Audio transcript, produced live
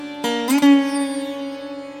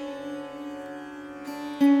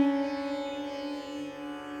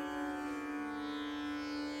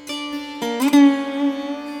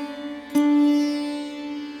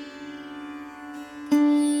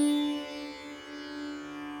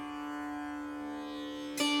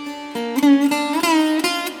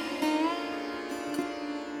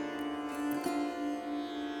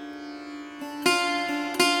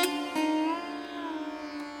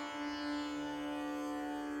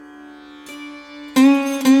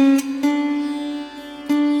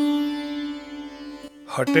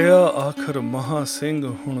ਹਟਿਆ ਆਖਰ ਮਹਾ ਸਿੰਘ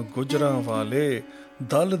ਹੁਣ ਗੁਜਰਾਂ ਵਾਲੇ,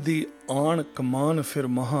 ਦਲ ਦੀ ਆਣ ਕਮਾਨ ਫਿਰ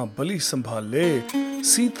ਮਹਾਬਲੀ ਸੰਭਾਲੇ।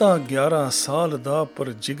 ਸੀਤਾ 11 ਸਾਲ ਦਾ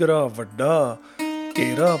ਪਰ ਜਿਗਰਾ ਵੱਡਾ,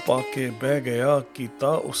 ਘੇਰਾ ਪਾ ਕੇ ਬਹਿ ਗਿਆ ਕੀਤਾ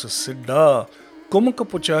ਉਸ ਸਿੱਡਾ। ਕੁਮਕ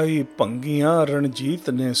ਪੁਚਾਈ ਭੰਗੀਆਂ ਰਣਜੀਤ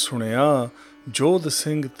ਨੇ ਸੁਣਿਆ, ਜੋਧ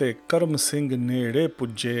ਸਿੰਘ ਤੇ ਕਰਮ ਸਿੰਘ ਨੇੜੇ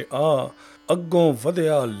ਪੁੱਜੇ ਆ। ਅੱਗੋਂ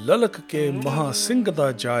ਵਧਿਆ ਲਲਕ ਕੇ ਮਹਾ ਸਿੰਘ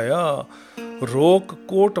ਦਾ ਜਾਇਆ, ਰੋਕ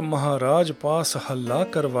ਕੋਟ ਮਹਾਰਾਜ ਪਾਸ ਹੱਲਾ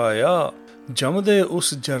ਕਰਵਾਇਆ। ਜਮਦੇ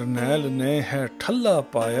ਉਸ ਜਰਨੈਲ ਨੇ ਹੈ ਠੱਲਾ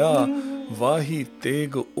ਪਾਇਆ, ਵਾਹੀ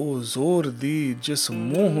ਤੇਗ ਉਹ ਜ਼ੋਰ ਦੀ ਜਿਸ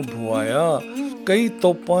ਮੂੰਹ ਭੁਆਇਆ। ਕਈ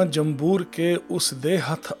ਤੋਪਾਂ ਜੰਬੂਰ ਕੇ ਉਸ ਦੇ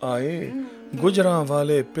ਹੱਥ ਆਏ, ਗੁਜਰਾਂ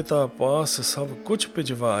ਵਾਲੇ ਪਿਤਾ ਪਾਸ ਸਭ ਕੁਝ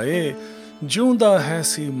ਭਿਜਵਾਏ। ਜਿਉਂਦਾ ਹੈ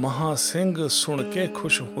ਸੀ ਮਹਾ ਸਿੰਘ ਸੁਣ ਕੇ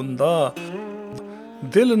ਖੁਸ਼ ਹੁੰਦਾ,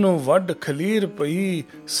 ਦਿਲ ਨੂੰ ਵੱਡ ਖਲੀਰ ਪਈ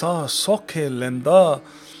ਸਾਹ ਸੌਖੇ ਲੈਂਦਾ।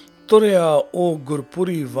 ਤੁਰਿਆ ਉਹ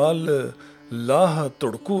ਗੁਰਪੁਰੀ ਵੱਲ ਲਾਹ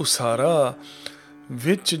ਧੁੜਕੂ ਸਾਰਾ,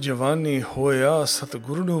 ਵਿੱਚ ਜਵਾਨੀ ਹੋਇਆ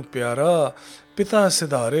ਸਤਿਗੁਰੂ ਨੂੰ ਪਿਆਰਾ। ਪਿਤਾ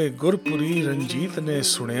ਸਿਧਾਰੇ ਗੁਰਪੁਰੀ ਰਣਜੀਤ ਨੇ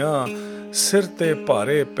ਸੁਣਿਆ, ਸਿਰ ਤੇ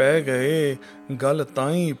ਭਾਰੇ ਪੈ ਗਏ ਗੱਲ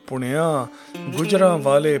ਤਾਈਂ ਪੁਣਿਆ। ਗੁਜਰਾਂ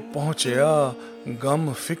ਵਾਲੇ ਪਹੁੰਚਿਆ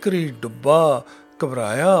ਗਮ ਫਿਕਰੀ ਡੁੱਬਾ,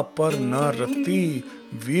 ਘਬਰਾਇਆ ਪਰ ਨਾ ਰੱਤੀ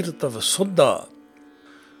ਵੀਰਤਵ ਸੁੱਧਾ।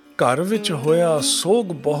 ਘਰ ਵਿੱਚ ਹੋਇਆ ਸੋਗ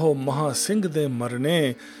ਬਹੁ ਮਹਾ ਸਿੰਘ ਦੇ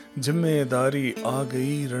ਮਰਨੇ, ਜ਼ਿੰਮੇਦਾਰੀ ਆ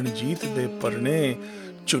ਗਈ ਰਣਜੀਤ ਦੇ ਪਰਨੇ।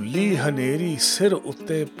 ਝੁੱਲੀ ਹਨੇਰੀ ਸਿਰ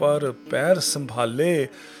ਉੱਤੇ ਪਰ ਪੈਰ ਸੰਭਾਲੇ,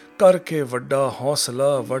 ਕਰਕੇ ਵੱਡਾ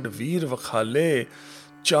ਹੌਸਲਾ ਵੱਡ ਵੀਰ ਵਖਾਲੇ।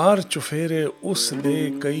 ਚਾਰ ਚੁਫੇਰੇ ਉਸ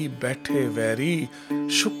ਦੇ ਕਈ ਬੈਠੇ ਵੈਰੀ,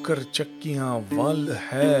 ਸ਼ੁਕਰ ਚੱਕੀਆਂ ਵੱਲ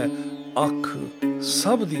ਹੈ ਅੱਖ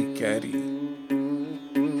ਸਭ ਦੀ ਕੈਰੀ।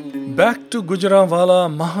 Back to Gujranwala,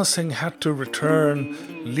 Maha Singh had to return.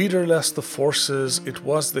 Leaderless the forces, it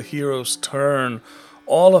was the hero's turn.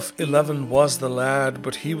 All of 11 was the lad,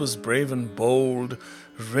 but he was brave and bold.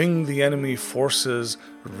 Ring the enemy forces,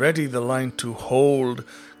 ready the line to hold.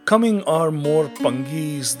 Coming are more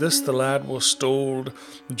Bhangis, this the lad was told.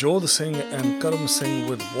 Jodh Singh and Karam Singh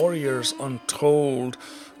with warriors untold.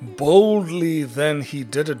 Boldly then he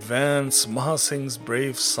did advance, Maha Singh's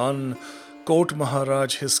brave son. Kot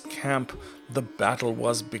Maharaj his camp, the battle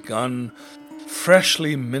was begun.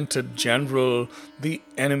 Freshly minted general, the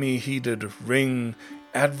enemy he did ring.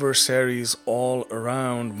 Adversaries all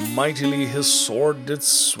around, mightily his sword did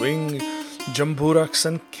swing. Jamburaks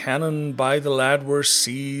and cannon by the lad were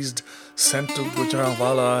seized. Sent to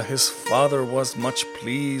Gujranwala, his father was much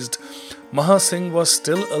pleased. Maha Singh was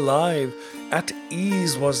still alive, at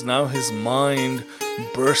ease was now his mind.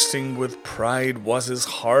 Bursting with pride was his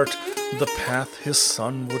heart, the path his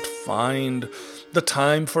son would find. The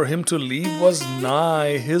time for him to leave was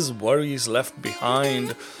nigh, his worries left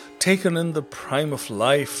behind. Taken in the prime of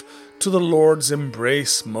life, to the Lord's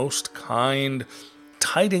embrace most kind.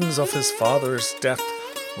 Tidings of his father's death,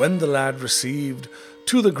 when the lad received,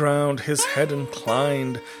 to the ground his head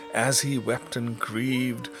inclined, as he wept and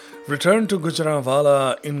grieved. Returned to Gujranwala,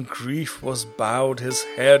 in grief was bowed his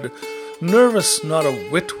head. Nervous not a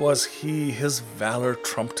whit was he, his valor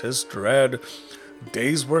trumped his dread.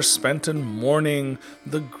 Days were spent in mourning,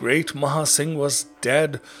 the great Maha Singh was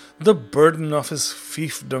dead. The burden of his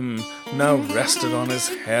fiefdom now rested on his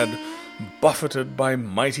head. Buffeted by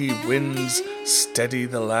mighty winds, steady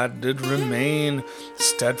the lad did remain.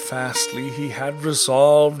 Steadfastly he had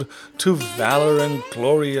resolved to valor and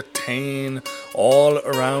glory attain. All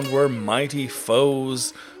around were mighty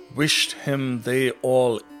foes, wished him they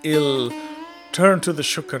all ill. Turn to the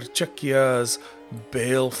Shukar Chakyas,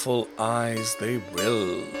 baleful eyes they will.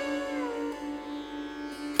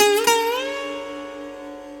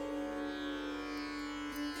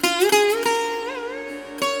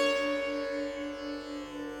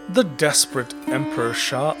 The desperate Emperor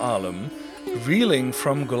Shah Alam, reeling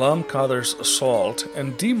from Ghulam Qadir's assault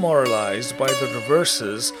and demoralized by the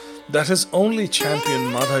reverses that his only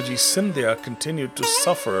champion Madhaji Scindia continued to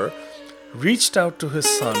suffer, reached out to his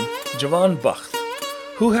son Jawan Bakht,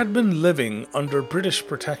 who had been living under British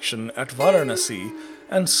protection at Varanasi,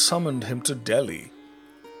 and summoned him to Delhi.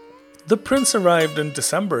 The prince arrived in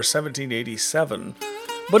December 1787,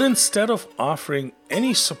 but instead of offering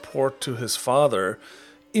any support to his father,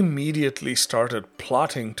 immediately started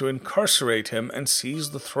plotting to incarcerate him and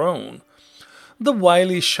seize the throne. The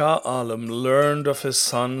wily Shah Alam learned of his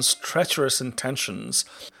son's treacherous intentions,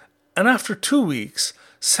 and after 2 weeks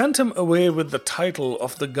sent him away with the title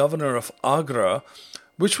of the governor of Agra,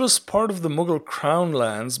 which was part of the Mughal crown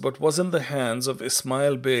lands but was in the hands of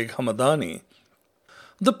Ismail Beg Hamadani.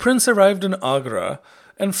 The prince arrived in Agra,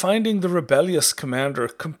 and finding the rebellious commander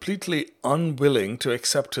completely unwilling to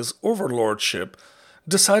accept his overlordship,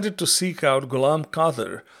 decided to seek out Ghulam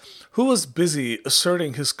Qadir, who was busy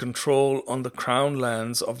asserting his control on the crown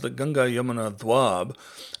lands of the Ganga-Yamuna Doab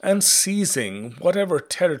and seizing whatever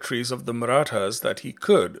territories of the Marathas that he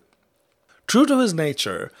could. True to his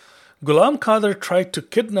nature, Ghulam Qadir tried to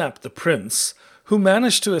kidnap the prince, who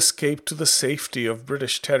managed to escape to the safety of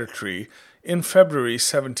British territory in February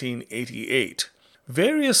 1788.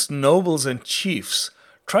 Various nobles and chiefs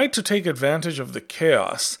tried to take advantage of the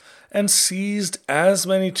chaos and seized as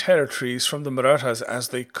many territories from the Marathas as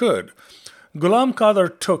they could. Ghulam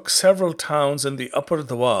Qadir took several towns in the upper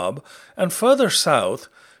Doab, and further south,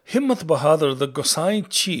 Himmat Bahadur, the Gosai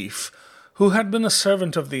chief, who had been a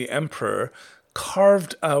servant of the emperor,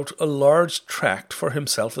 carved out a large tract for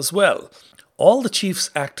himself as well. All the chiefs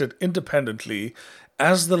acted independently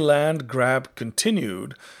as the land grab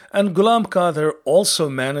continued, and Ghulam Qadir also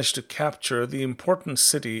managed to capture the important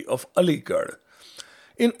city of Aligarh.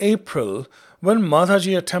 In April, when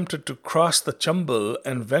Madhaji attempted to cross the Chambal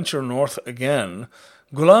and venture north again,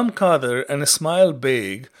 Ghulam Qadir and Ismail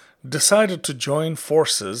Beg decided to join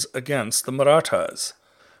forces against the Marathas.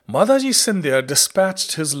 Madhaji Scindia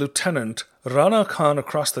dispatched his lieutenant Rana Khan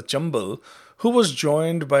across the Chambal, who was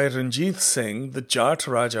joined by Ranjit Singh, the Jat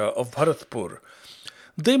Raja of Bharatpur.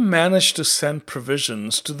 They managed to send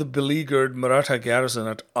provisions to the beleaguered Maratha garrison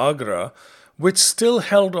at Agra, which still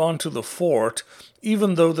held on to the fort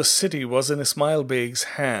even though the city was in Ismail Beg's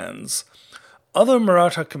hands. Other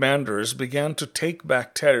Maratha commanders began to take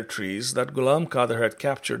back territories that Ghulam Qadir had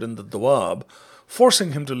captured in the Doab,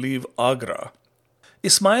 forcing him to leave Agra.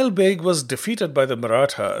 Ismail Beg was defeated by the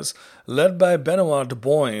Marathas, led by Benawa de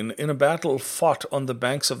Boyne, in a battle fought on the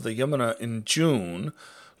banks of the Yamuna in June,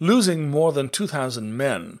 losing more than 2,000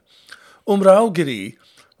 men. Umrao Giri,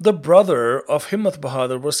 the brother of Himmat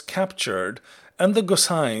Bahadur, was captured, and the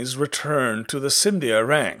Gosais returned to the Scindia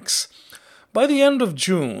ranks. By the end of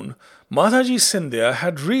June, Madhaji Scindia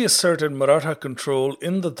had reasserted Maratha control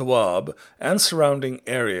in the Doab and surrounding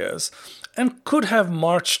areas, and could have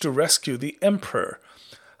marched to rescue the emperor.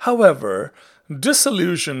 However,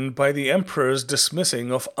 disillusioned by the emperor's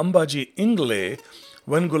dismissing of Ambaji Ingle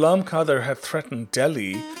when Ghulam Qadir had threatened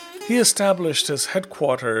Delhi, he established his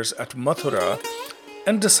headquarters at Mathura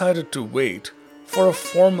and decided to wait for a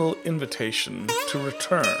formal invitation to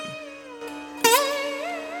return.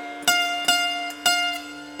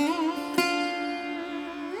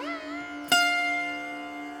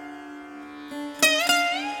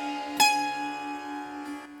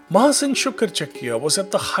 Maha Singh Shukarchakia was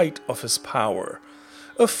at the height of his power,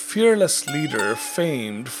 a fearless leader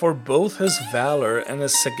famed for both his valor and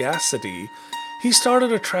his sagacity. He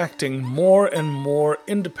started attracting more and more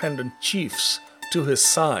independent chiefs to his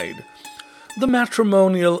side. The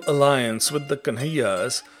matrimonial alliance with the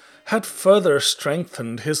Kanhaiyas had further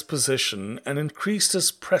strengthened his position and increased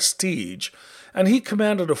his prestige, and he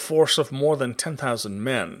commanded a force of more than 10,000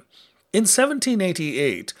 men. In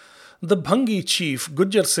 1788, the Bhangi chief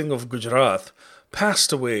Gujjar Singh of Gujarat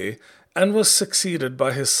passed away and was succeeded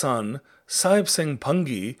by his son Sahib Singh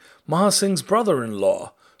Bhangi, Maha Singh's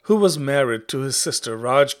brother-in-law, who was married to his sister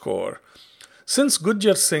Rajkaur. Since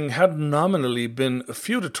Gujjar Singh had nominally been a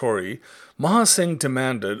feudatory, Maha Singh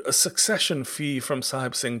demanded a succession fee from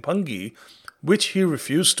Sahib Singh Bhangi, which he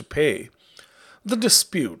refused to pay. The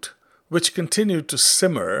dispute, which continued to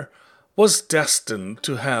simmer, was destined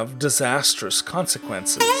to have disastrous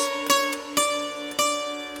consequences.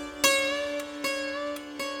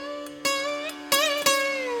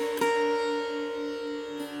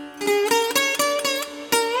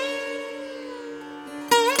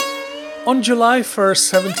 On July 1,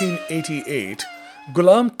 1788,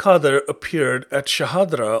 Ghulam Qadir appeared at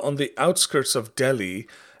Shahadra on the outskirts of Delhi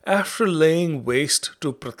after laying waste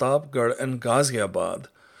to Pratapgarh and Ghaziabad.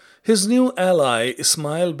 His new ally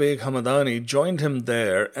Ismail Beg Hamadani joined him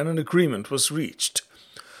there, and an agreement was reached.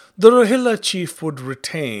 The Rohilla chief would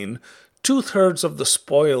retain 2/3 of the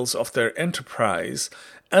spoils of their enterprise,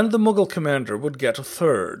 and the Mughal commander would get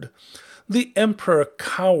 1/3. The emperor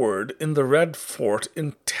cowered in the Red Fort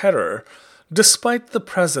in terror, despite the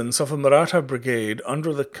presence of a Maratha brigade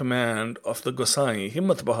under the command of the Gosai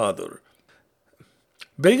Himmat Bahadur.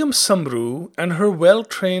 Begum Samru and her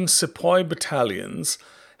well-trained sepoy battalions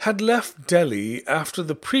had left Delhi after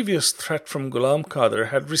the previous threat from Ghulam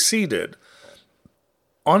Qadir had receded.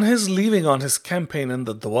 On his leaving on his campaign in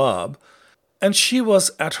the Doab, and she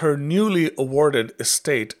was at her newly awarded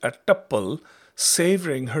estate at Tappal,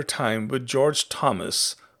 savoring her time with George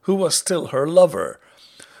Thomas, who was still her lover.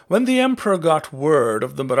 When the emperor got word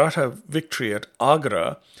of the Maratha victory at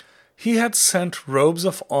Agra, he had sent robes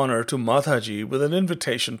of honor to Madhaji with an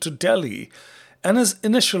invitation to Delhi, and his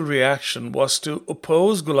initial reaction was to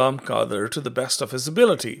oppose Ghulam Qadir to the best of his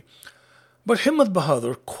ability. But Himmat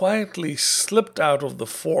Bahadur quietly slipped out of the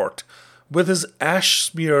fort with his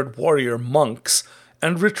ash-smeared warrior monks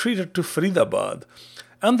and retreated to Faridabad,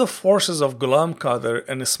 and the forces of Ghulam Qadir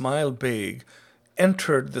and Ismail Beg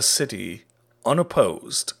entered the city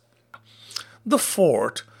unopposed. The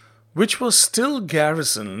fort, which was still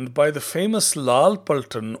garrisoned by the famous Lal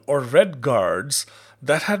Paltan or Red Guards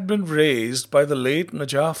that had been raised by the late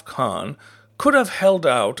Najaf Khan, could have held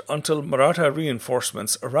out until Maratha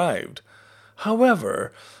reinforcements arrived.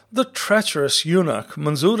 However, the treacherous eunuch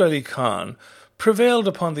Manzoor Ali Khan prevailed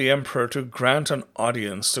upon the emperor to grant an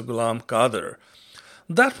audience to Ghulam Qadir.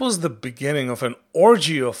 That was the beginning of an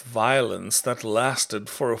orgy of violence that lasted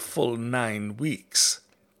for a full 9 weeks.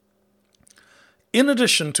 In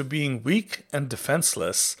addition to being weak and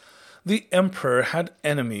defenseless, the emperor had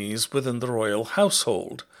enemies within the royal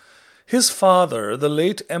household. His father, the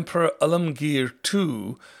late Emperor Alamgir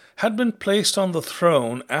II, had been placed on the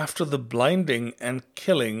throne after the blinding and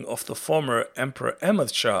killing of the former Emperor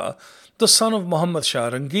Ahmad Shah, the son of Muhammad Shah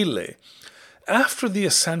Rangile. After the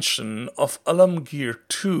ascension of Alamgir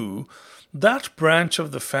II, that branch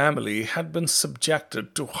of the family had been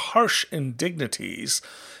subjected to harsh indignities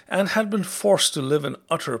and had been forced to live in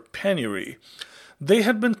utter penury. They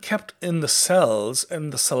had been kept in the cells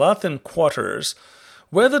in the Salatin quarters,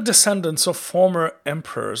 where the descendants of former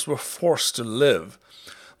emperors were forced to live.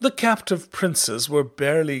 The captive princes were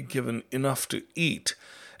barely given enough to eat,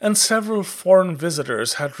 and several foreign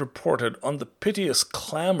visitors had reported on the piteous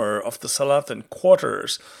clamor of the Salatin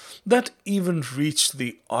quarters that even reached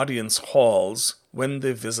the audience halls when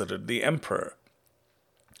they visited the emperor.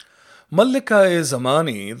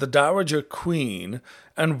 Mallika-e-Zamani, the dowager queen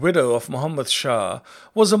and widow of Muhammad Shah,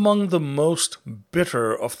 was among the most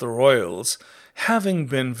bitter of the royals, having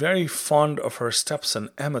been very fond of her stepson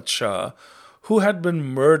Ahmad Shah, who had been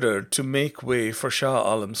murdered to make way for Shah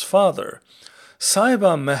Alam's father.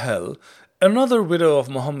 Sahiba Mahal, another widow of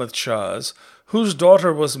Muhammad Shah's, whose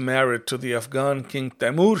daughter was married to the Afghan king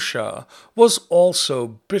Taimur Shah, was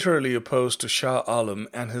also bitterly opposed to Shah Alam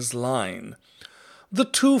and his line. The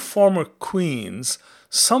two former queens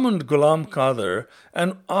summoned Ghulam Qadir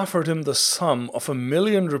and offered him the sum of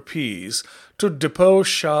 1,000,000 rupees to depose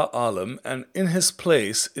Shah Alam and in his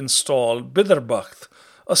place install Bidarbakht,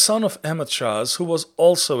 a son of Ahmad Shah's who was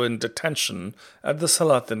also in detention at the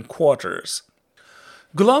Salatin quarters.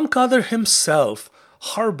 Ghulam Qadir himself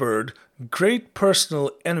harbored great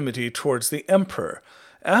personal enmity towards the emperor.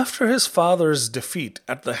 After his father's defeat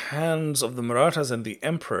at the hands of the Marathas and the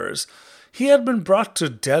emperors, he had been brought to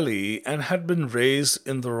Delhi and had been raised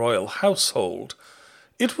in the royal household.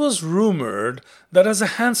 It was rumored that as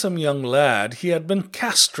a handsome young lad he had been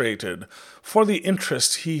castrated for the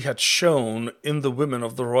interest he had shown in the women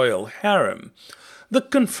of the royal harem. The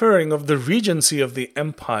conferring of the regency of the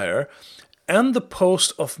empire and the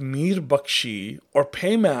post of Mir Bakshi or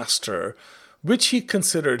paymaster, which he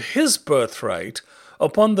considered his birthright,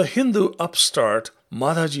 upon the Hindu upstart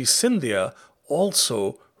Madhaji Scindia,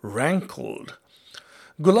 also rankled.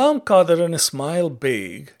 Ghulam Qadir and Ismail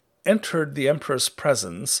Beg entered the emperor's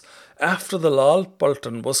presence after the Lal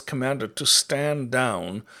Paltan was commanded to stand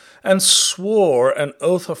down and swore an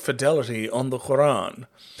oath of fidelity on the Quran.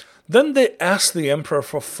 Then they asked the emperor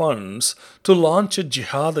for funds to launch a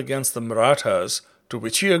jihad against the Marathas, to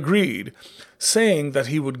which he agreed, saying that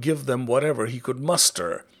he would give them whatever he could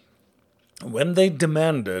muster. When they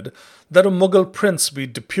demanded that a Mughal prince be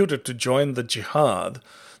deputed to join the jihad,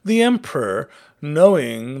 the emperor,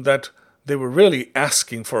 knowing that they were really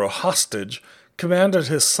asking for a hostage, commanded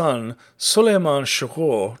his son Suleiman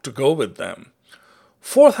Shah to go with them.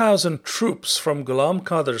 4,000 troops from Ghulam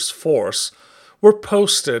Qadir's force were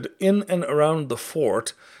posted in and around the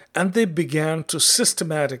fort, and they began to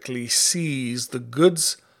systematically seize the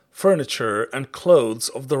goods, furniture, and clothes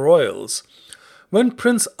of the royals. When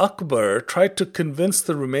Prince Akbar tried to convince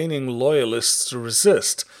the remaining loyalists to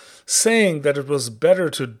resist, saying that it was better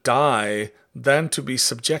to die than to be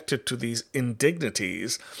subjected to these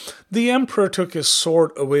indignities, the emperor took his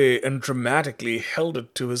sword away and dramatically held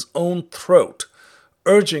it to his own throat,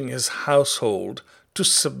 urging his household to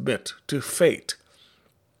submit to fate.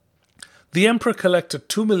 The emperor collected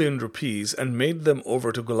 2,000,000 rupees and made them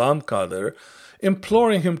over to Ghulam Qadir,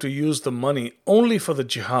 imploring him to use the money only for the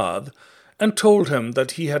jihad, and told him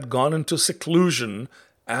that he had gone into seclusion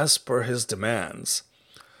as per his demands.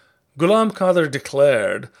 Ghulam Qadir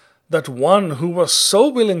declared that one who was so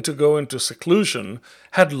willing to go into seclusion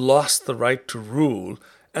had lost the right to rule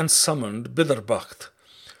and summoned Bidarbakht.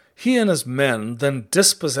 He and his men then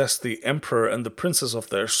dispossessed the emperor and the princes of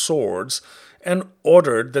their swords and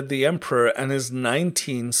ordered that the emperor and his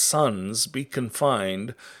 19 sons be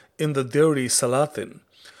confined in the Deuri Salatin.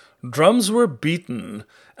 Drums were beaten,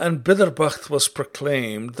 and Bidarbakht was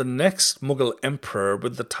proclaimed the next Mughal emperor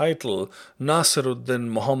with the title Nasiruddin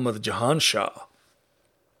Muhammad Jahan Shah.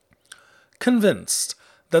 Convinced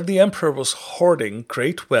that the emperor was hoarding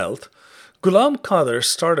great wealth, Ghulam Qadir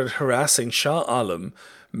started harassing Shah Alam,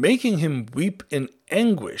 making him weep in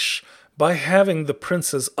anguish by having the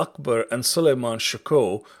princes Akbar and Suleiman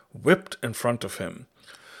Shikoh whipped in front of him.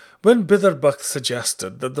 When Bidarbakht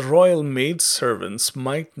suggested that the royal maidservants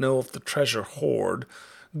might know of the treasure hoard,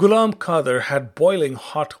 Ghulam Qadir had boiling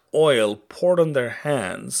hot oil poured on their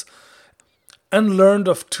hands and learned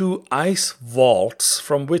of 2 ice vaults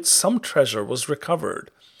from which some treasure was recovered.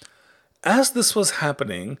 As this was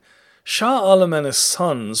happening, Shah Alam and his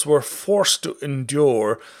sons were forced to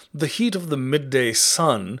endure the heat of the midday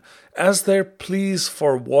sun as their pleas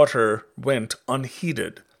for water went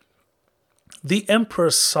unheeded. The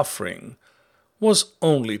emperor's suffering was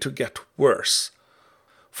only to get worse,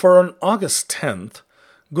 for on August 10th,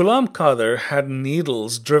 Ghulam Qadir had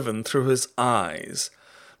needles driven through his eyes.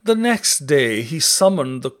 The next day he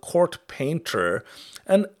summoned the court painter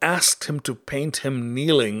and asked him to paint him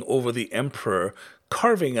kneeling over the emperor,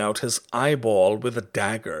 carving out his eyeball with a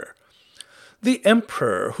dagger. The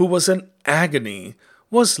emperor, who was in agony,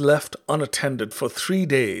 was left unattended for 3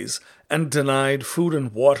 days and denied food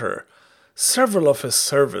and water. Several of his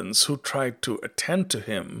servants who tried to attend to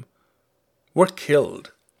him were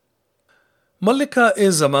killed.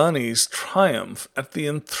 Malika-e-Zamani's triumph at the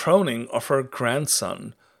enthroning of her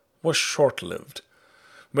grandson was short-lived.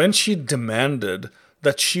 When she demanded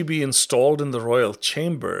that she be installed in the royal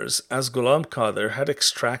chambers, as Ghulam Qadir had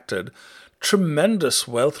extracted tremendous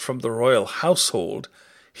wealth from the royal household,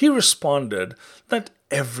 he responded that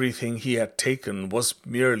everything he had taken was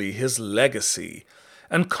merely his legacy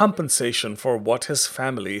and compensation for what his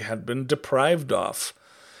family had been deprived of.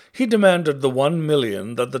 He demanded the 1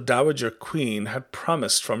 million that the Dowager Queen had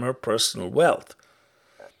promised from her personal wealth.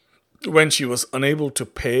 When she was unable to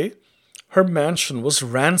pay, her mansion was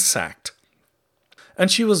ransacked, and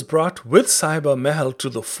she was brought with Sahiba Mahal to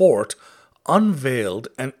the fort, unveiled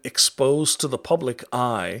and exposed to the public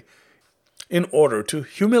eye in order to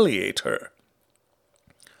humiliate her.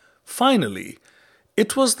 Finally,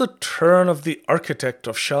 it was the turn of the architect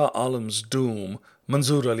of Shah Alam's doom,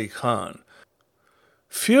 Manzoor Ali Khan.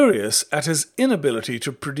 Furious at his inability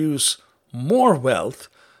to produce more wealth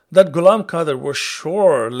that Ghulam Qadir was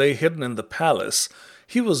sure lay hidden in the palace,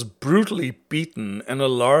 he was brutally beaten and a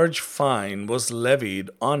large fine was levied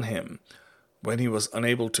on him. When he was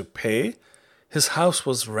unable to pay, his house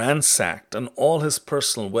was ransacked and all his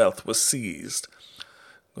personal wealth was seized.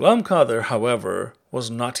 Ghulam Qadir, however,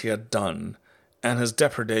 was not yet done, and his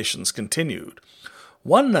depredations continued.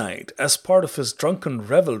 One night, as part of his drunken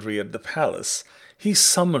revelry at the palace, he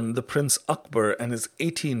summoned the Prince Akbar and his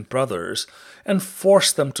 18 brothers and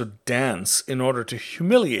forced them to dance in order to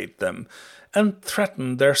humiliate them and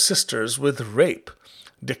threatened their sisters with rape,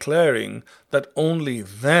 declaring that only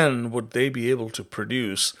then would they be able to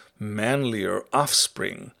produce manlier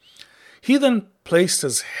offspring. He then placed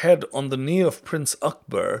his head on the knee of Prince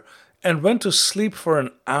Akbar and went to sleep for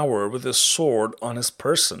an hour with his sword on his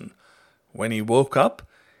person. When he woke up,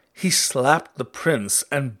 he slapped the prince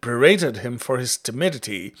and berated him for his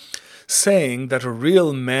timidity, saying that a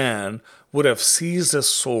real man would have seized his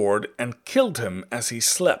sword and killed him as he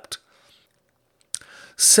slept.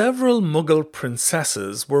 Several Mughal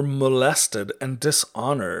princesses were molested and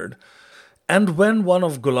dishonored, and when one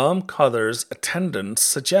of Ghulam Qadir's attendants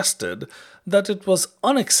suggested that it was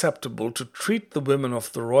unacceptable to treat the women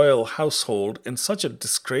of the royal household in such a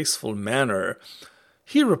disgraceful manner,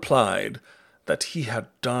 he replied that he had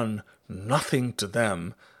done nothing to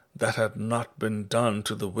them that had not been done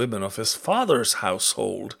to the women of his father's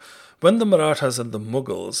household when the Marathas and the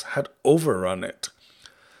Mughals had overrun it.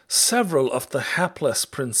 Several of the hapless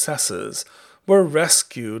princesses were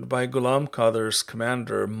rescued by Ghulam Qadir's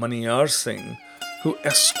commander Maniyar Singh, who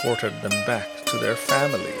escorted them back to their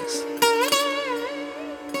families.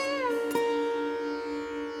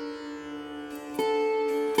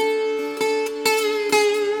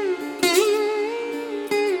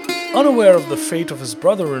 Unaware of the fate of his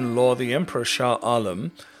brother-in-law, the Emperor Shah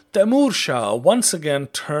Alam, Taimur Shah once again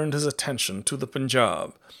turned his attention to the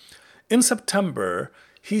Punjab. In September,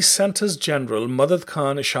 he sent his general Madad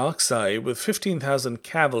Khan Ishaq-Zai with 15,000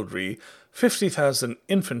 cavalry, 50,000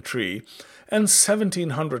 infantry, and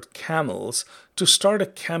 1,700 camels to start a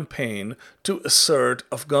campaign to assert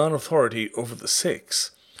Afghan authority over the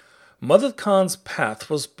Sikhs. Madad Khan's path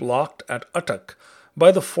was blocked at Attock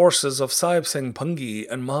by the forces of Sahib Singh Bhangi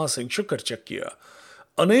and Maha Singh Shukarchakia.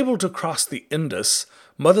 Unable to cross the Indus,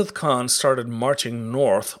 Madad Khan started marching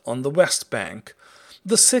north on the west bank,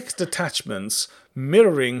 the Sikh detachments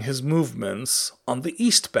mirroring his movements on the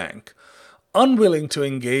east bank. Unwilling to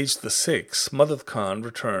engage the Sikhs, Madad Khan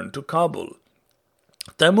returned to Kabul.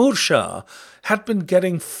 Taimur Shah had been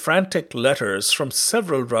getting frantic letters from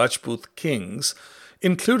several Rajput kings,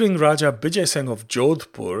 including Raja Bijay Singh of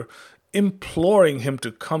Jodhpur, imploring him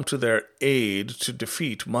to come to their aid to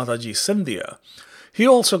defeat Madhaji Scindia. He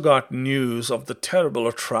also got news of the terrible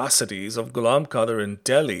atrocities of Ghulam Qadir in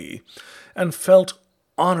Delhi and felt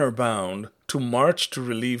honor-bound to march to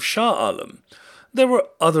relieve Shah Alam. There were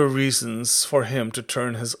other reasons for him to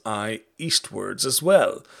turn his eye eastwards as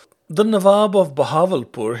well. The Nawab of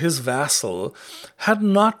Bahawalpur, his vassal, had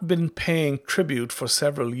not been paying tribute for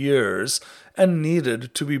several years and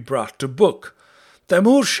needed to be brought to book.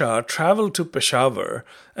 Taimur Shah traveled to Peshawar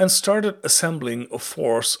and started assembling a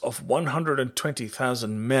force of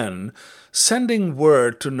 120,000 men, sending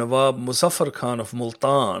word to Nawab Muzaffar Khan of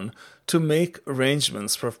Multan to make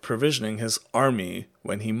arrangements for provisioning his army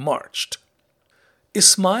when he marched.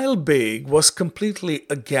 Ismail Beg was completely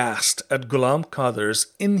aghast at Ghulam Qadir's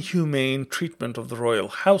inhumane treatment of the royal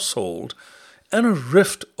household, and a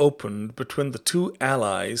rift opened between the two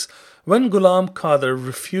allies when Ghulam Qadir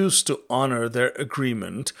refused to honor their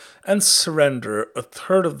agreement and surrender a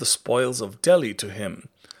third of the spoils of Delhi to him.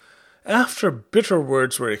 After bitter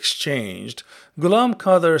words were exchanged, Ghulam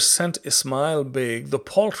Qadir sent Ismail Beg the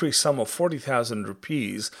paltry sum of 40,000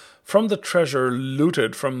 rupees from the treasure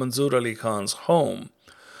looted from Manzoor Ali Khan's home.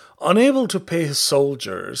 Unable to pay his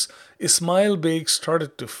soldiers, Ismail Beg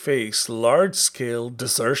started to face large-scale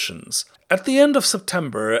desertions. At the end of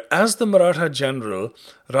September, as the Maratha general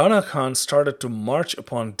Rana Khan started to march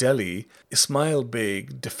upon Delhi, Ismail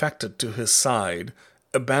Beg defected to his side,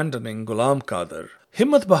 abandoning Ghulam Qadir.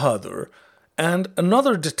 Himmat Bahadur and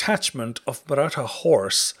another detachment of Maratha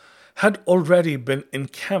horse had already been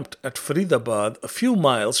encamped at Faridabad, a few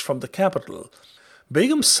miles from the capital.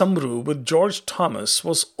 Begum Samru with George Thomas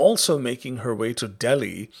was also making her way to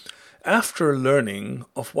Delhi after learning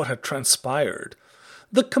of what had transpired.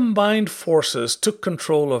 The combined forces took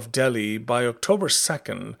control of Delhi by October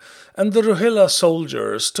 2nd, and the Rohilla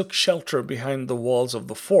soldiers took shelter behind the walls of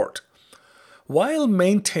the fort. While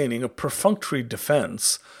maintaining a perfunctory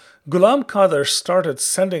defense, Ghulam Qadir started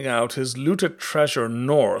sending out his looted treasure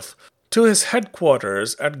north to his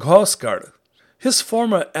headquarters at Ghausgarh. His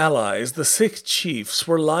former allies, the Sikh chiefs,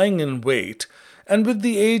 were lying in wait, and with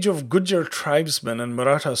the aid of Gujjar tribesmen and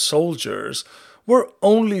Maratha soldiers, were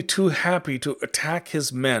only too happy to attack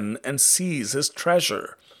his men and seize his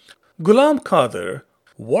treasure. Ghulam Qadir,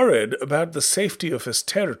 worried about the safety of his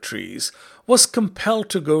territories, was compelled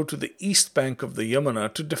to go to the east bank of the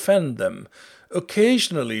Yamuna to defend them,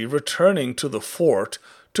 occasionally returning to the fort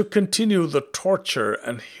to continue the torture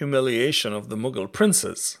and humiliation of the Mughal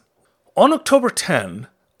princes. On October 10,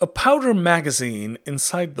 a powder magazine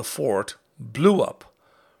inside the fort blew up,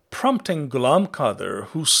 prompting Ghulam Qadir,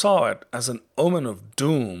 who saw it as an omen of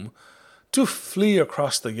doom, to flee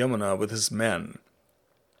across the Yamuna with his men.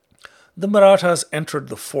 The Marathas entered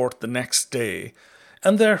the fort the next day,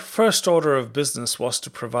 and their first order of business was to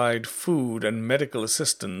provide food and medical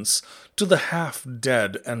assistance to the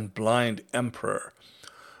half-dead and blind emperor.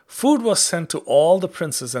 Food was sent to all the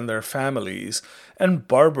princes and their families, and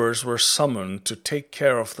barbers were summoned to take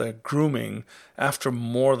care of their grooming after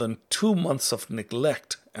more than 2 months of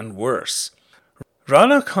neglect and worse.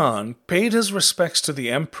 Rana Khan paid his respects to the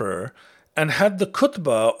emperor and had the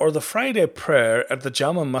khutbah or the Friday prayer at the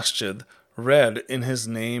Jama Masjid read in his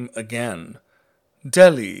name again.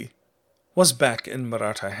 Delhi was back in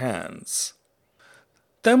Maratha hands.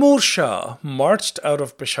 Taimur Shah marched out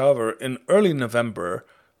of Peshawar in early November,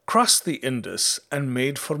 crossed the Indus, and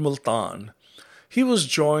made for Multan. He was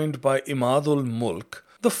joined by Imadul Mulk,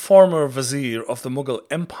 the former vizier of the Mughal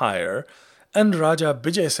Empire, and Raja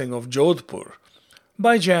Bijay Singh of Jodhpur.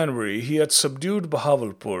 By January, he had subdued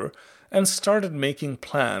Bahawalpur and started making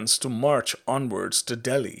plans to march onwards to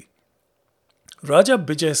Delhi. Raja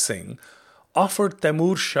Bijay Singh offered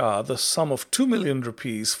Taimur Shah the sum of 2 million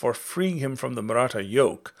rupees for freeing him from the Maratha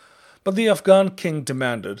yoke, but the Afghan king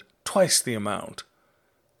demanded twice the amount.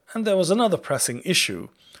 And there was another pressing issue,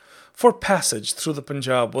 for passage through the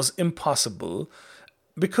Punjab was impossible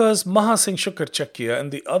because Maha Singh Shukarchakia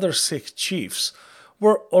and the other Sikh chiefs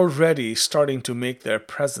were already starting to make their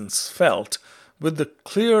presence felt with the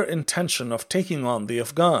clear intention of taking on the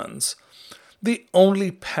Afghans. The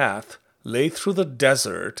only path lay through the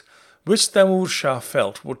desert, which Taimur Shah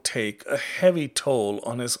felt would take a heavy toll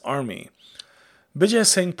on his army. Bijay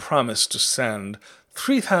Singh promised to send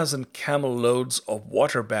 3,000 camel loads of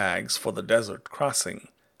water bags for the desert crossing.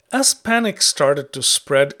 As panic started to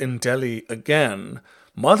spread in Delhi again,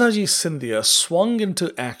 Madhaji Scindia swung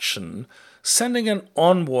into action, sending an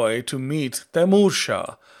envoy to meet Taimur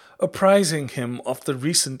Shah, apprising him of the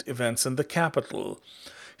recent events in the capital.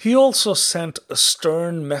 He also sent a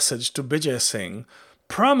stern message to Bijay Singh,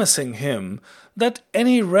 promising him that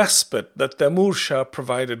any respite that Taimur Shah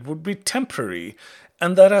provided would be temporary,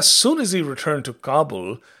 and that as soon as he returned to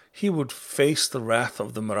Kabul, he would face the wrath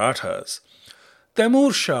of the Marathas.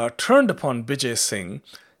 Taimur Shah turned upon Bijay Singh,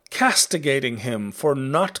 castigating him for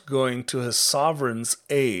not going to his sovereign's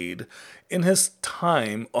aid in his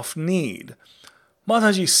time of need.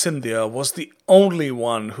 Madhaji Scindia was the only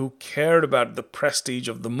one who cared about the prestige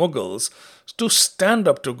of the Mughals to stand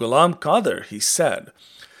up to Ghulam Qadir, he said.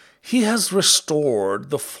 He has restored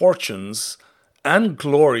the fortunes and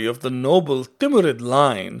glory of the noble Timurid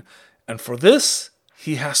line, and for this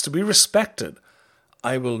he has to be respected.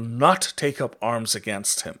 I will not take up arms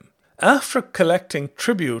against him. After collecting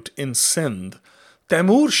tribute in Sindh,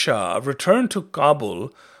 Taimur Shah returned to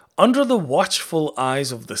Kabul under the watchful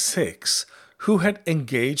eyes of the Sikhs, who had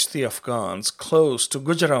engaged the Afghans close to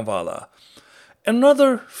Gujranwala.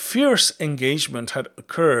 Another fierce engagement had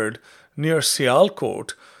occurred near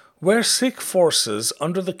Sialkot, where Sikh forces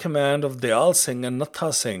under the command of Dayal Singh and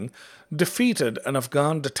Natha Singh defeated an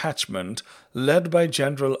Afghan detachment led by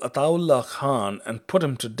General Ataullah Khan and put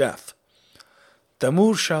him to death.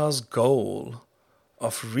 Taimur Shah's goal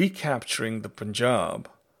of recapturing the Punjab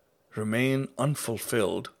remained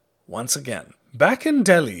unfulfilled once again. Back in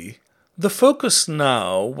Delhi, the focus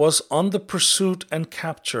now was on the pursuit and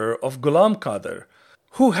capture of Ghulam Qadir,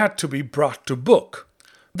 who had to be brought to book.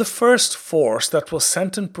 The first force that was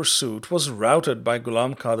sent in pursuit was routed by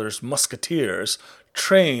Ghulam Qadir's musketeers,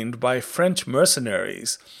 trained by French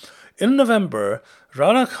mercenaries. In November,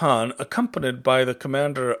 Rana Khan, accompanied by the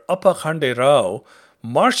commander Apakhande Rao,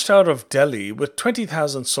 marched out of Delhi with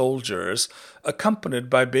 20,000 soldiers, accompanied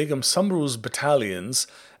by Begum Samru's battalions,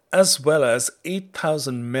 as well as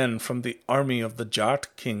 8,000 men from the army of the Jat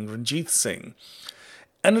king Ranjit Singh.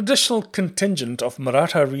 An additional contingent of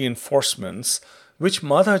Maratha reinforcements, which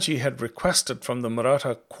Madhaji had requested from the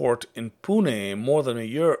Maratha court in Pune more than a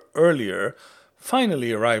year earlier,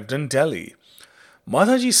 finally arrived in Delhi.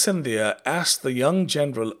 Madhaji Scindia asked the young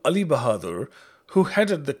general Ali Bahadur, who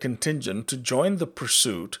headed the contingent, to join the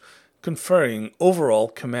pursuit, conferring overall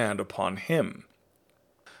command upon him.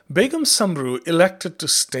 Begum Samru elected to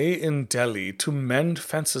stay in Delhi to mend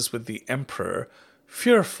fences with the emperor,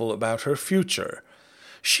 fearful about her future.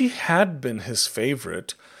 She had been his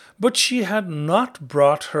favorite, but she had not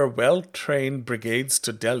brought her well-trained brigades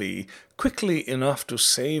to Delhi quickly enough to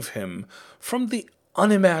save him from the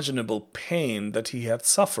unimaginable pain that he had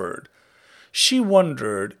suffered. She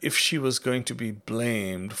wondered if she was going to be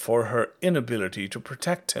blamed for her inability to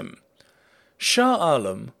protect him. Shah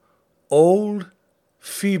Alam, old,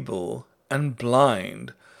 feeble, and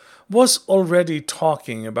blind, was already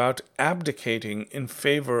talking about abdicating in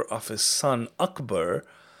favor of his son Akbar,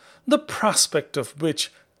 the prospect of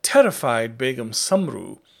which terrified Begum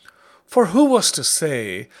Samru, for who was to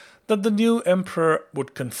say that the new emperor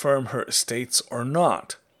would confirm her estates or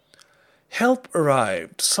not? Help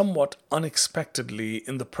arrived somewhat unexpectedly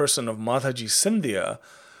in the person of Madhaji Scindia,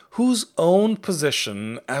 whose own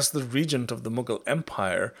position as the regent of the Mughal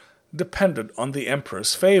Empire depended on the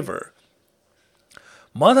emperor's favor.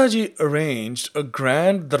 Madhaji arranged a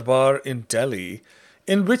grand darbar in Delhi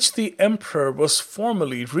in which the emperor was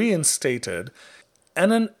formally reinstated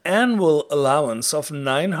and an annual allowance of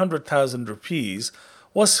 900,000 rupees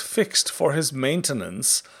was fixed for his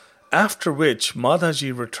maintenance, after which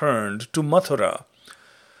Madhaji returned to Mathura.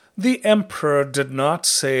 The emperor did not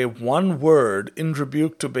say one word in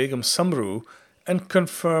rebuke to Begum Samru and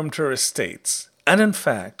confirmed her estates, and in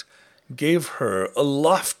fact gave her a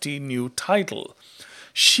lofty new title.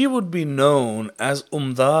 She would be known as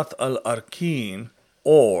Umdat al-Arkin,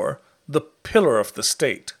 or the Pillar of the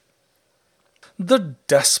State. The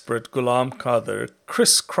desperate Ghulam Qadir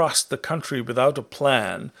crisscrossed the country without a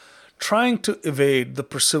plan, trying to evade the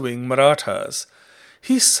pursuing Marathas.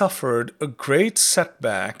 He suffered a great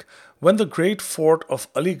setback when the great fort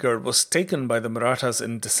of Aligarh was taken by the Marathas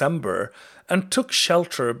in December and took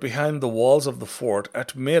shelter behind the walls of the fort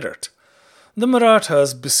at Meerut. The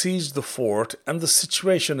Marathas besieged the fort and the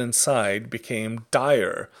situation inside became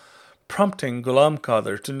dire, prompting Ghulam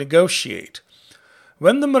Qadir to negotiate.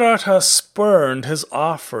 When the Marathas spurned his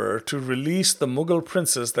offer to release the Mughal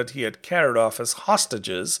princes that he had carried off as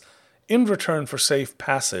hostages, in return for safe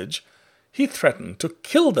passage, he threatened to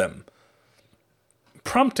kill them,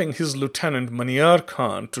 prompting his lieutenant Maniar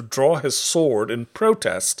Khan to draw his sword in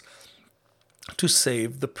protest to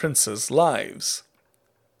save the princes' lives.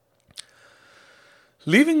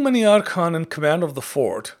 Leaving Maniar Khan in command of the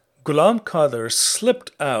fort, Ghulam Qadir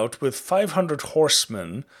slipped out with 500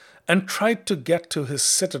 horsemen and tried to get to his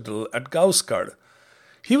citadel at Gauskar.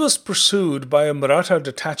 He was pursued by a Maratha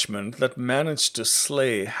detachment that managed to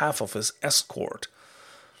slay half of his escort.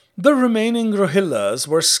 The remaining Rohillas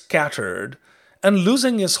were scattered, and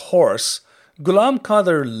losing his horse, Ghulam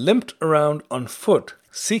Qadir limped around on foot,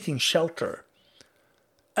 seeking shelter.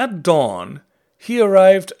 At dawn, he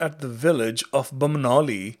arrived at the village of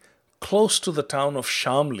Bamnauli, close to the town of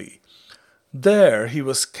Shamli. There he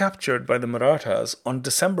was captured by the Marathas on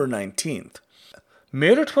December 19th.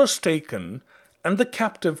 Meerut was taken, and the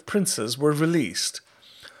captive princes were released.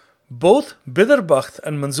 Both Bidarbakht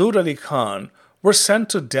and Manzoor Ali Khan were sent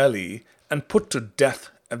to Delhi and put to death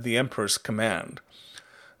at the emperor's command.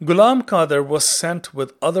 Ghulam Qadir was sent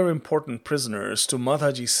with other important prisoners to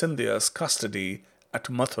Madhaji Scindia's custody at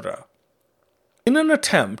Mathura. In an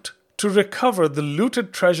attempt to recover the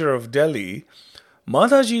looted treasure of Delhi,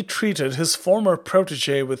 Madhaji treated his former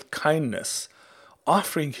protege with kindness,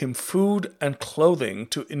 offering him food and clothing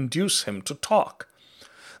to induce him to talk.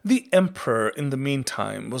 The emperor, in the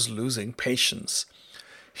meantime, was losing patience.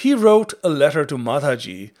 He wrote a letter to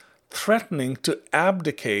Madhaji, threatening to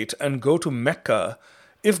abdicate and go to Mecca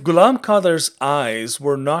if Ghulam Qadir's eyes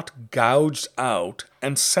were not gouged out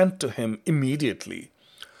and sent to him immediately.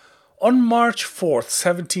 On March 4,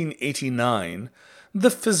 1789, the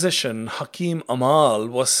physician Hakim Amal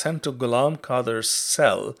was sent to Ghulam Qadir's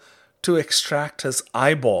cell to extract his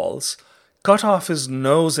eyeballs, cut off his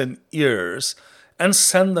nose and ears, and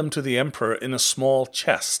send them to the emperor in a small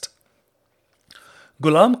chest.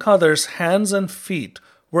 Ghulam Qadir's hands and feet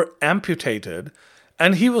were amputated,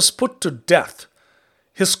 and he was put to death.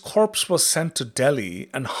 His corpse was sent to Delhi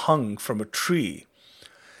and hung from a tree.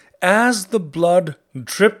 As the blood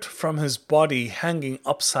dripped from his body hanging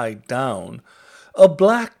upside down, a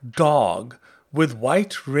black dog with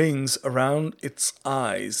white rings around its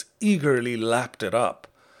eyes eagerly lapped it up.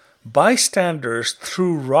 Bystanders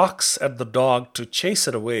threw rocks at the dog to chase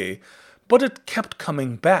it away, but it kept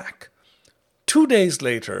coming back. 2 days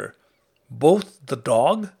later, both the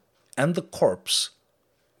dog and the corpse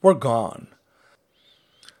were gone.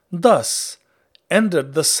 Thus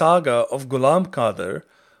ended the saga of Ghulam Qadir,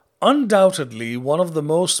 undoubtedly one of the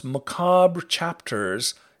most macabre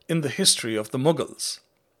chapters in the history of the Mughals.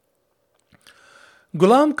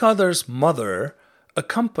 Ghulam Qadir's mother,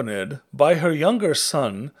 accompanied by her younger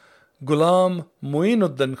son, Ghulam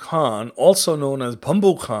Muinuddin Khan, also known as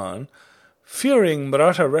Bambu Khan, fearing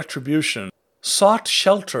Maratha retribution, sought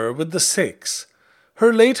shelter with the Sikhs.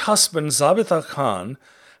 Her late husband Zabita Khan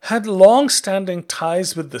had long-standing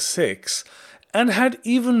ties with the Sikhs and had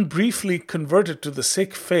even briefly converted to the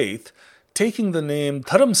Sikh faith, taking the name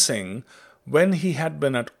Dharam Singh when he had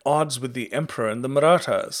been at odds with the emperor and the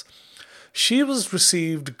Marathas. She was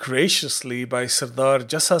received graciously by Sardar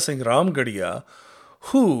Jassa Singh Ramgarhia,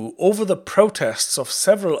 who, over the protests of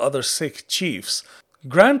several other Sikh chiefs,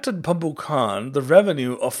 granted Bambu Khan the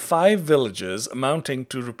revenue of 5 villages amounting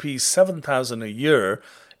to Rs 7,000 a year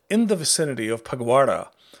in the vicinity of Phagwara.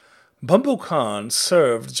 Bambu Khan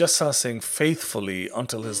served Jassa Singh faithfully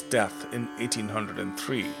until his death in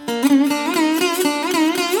 1803.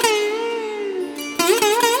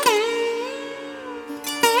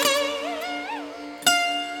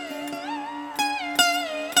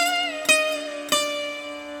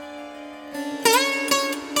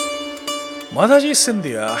 Madhaji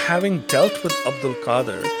Scindia, having dealt with Abdul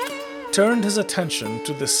Qadir, turned his attention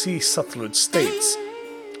to the Sea Satluj states,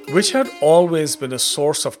 which had always been a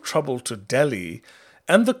source of trouble to Delhi,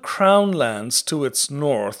 and the crown lands to its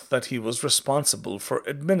north that he was responsible for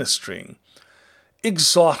administering.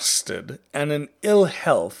 Exhausted and in ill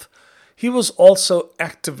health, he was also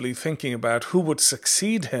actively thinking about who would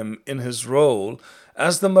succeed him in his role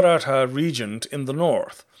as the Maratha regent in the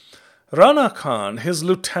north. Rana Khan, his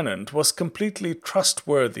lieutenant, was completely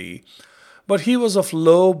trustworthy, but he was of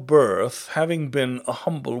low birth, having been a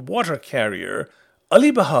humble water carrier.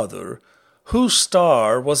 Ali Bahadur, whose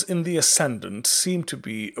star was in the ascendant, seemed to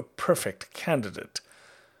be a perfect candidate.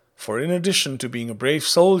 For in addition to being a brave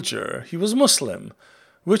soldier, he was Muslim,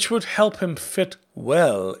 which would help him fit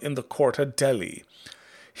well in the court at Delhi.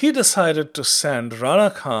 He decided to send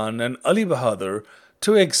Rana Khan and Ali Bahadur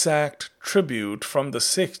to exact tribute from the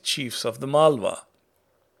Sikh chiefs of the Malwa.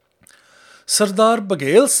 Sardar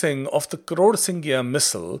Baghel Singh of the Karod Singhia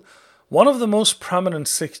Misl one of the most prominent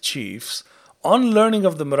Sikh chiefs, on learning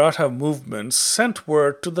of the Maratha movement, sent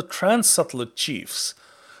word to the Trans-Satluj chiefs,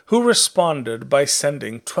 who responded by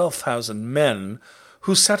sending 12,000 men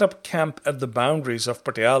who set up camp at the boundaries of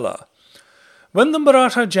Patiala. When the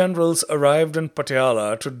Maratha generals arrived in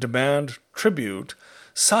Patiala to demand tribute,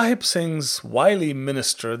 Sahib Singh's wily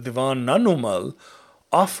minister Diwan Nanumal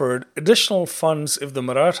offered additional funds if the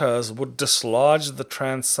Marathas would dislodge the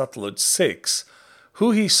Trans-Satluj Sikhs,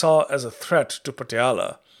 who he saw as a threat to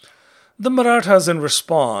Patiala. The Marathas, in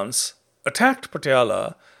response, attacked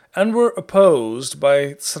Patiala and were opposed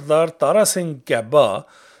by Sardar Tara Singh Gabba,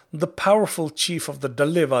 the powerful chief of the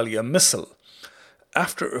Dallewalia Misl.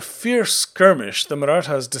 After a fierce skirmish, the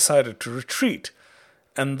Marathas decided to retreat,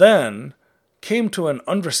 and then came to an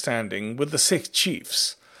understanding with the Sikh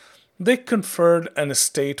chiefs. They conferred an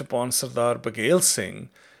estate upon Sardar Baghel Singh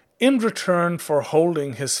in return for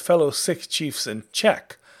holding his fellow Sikh chiefs in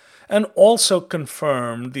check, and also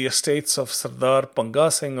confirmed the estates of Sardar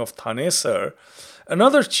Panga Singh of Thanesar,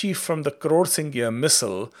 another chief from the Karor Singhia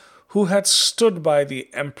Misl, who had stood by the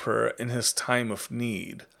emperor in his time of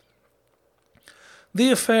need.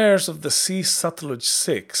 The affairs of the Satluj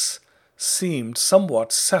Sikhs seemed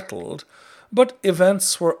somewhat settled, but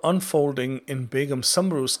events were unfolding in Begum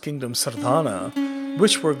Samru's kingdom Sardhana,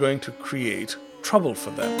 which were going to create trouble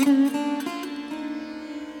for them.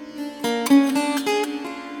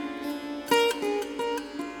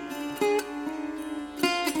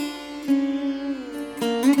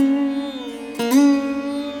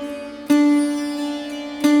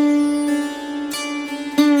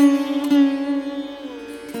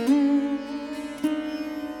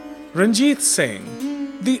 Ranjit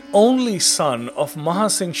Singh, the only son of Maha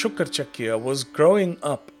Singh Shukarchakia, was growing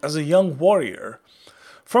up as a young warrior.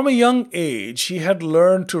 From a young age, he had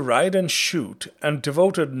learned to ride and shoot and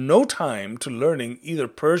devoted no time to learning either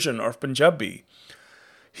Persian or Punjabi.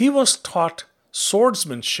 He was taught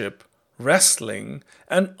swordsmanship, wrestling,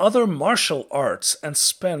 and other martial arts and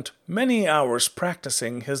spent many hours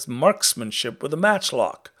practicing his marksmanship with a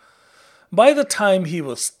matchlock. By the time he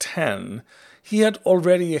was 10, he had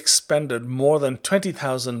already expended more than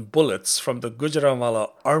 20,000 bullets from the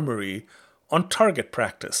Gujranwala armory on target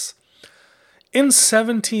practice. In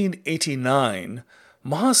 1789,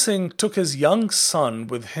 Maha Singh took his young son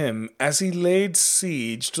with him as he laid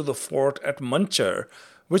siege to the fort at Manchar,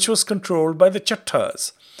 which was controlled by the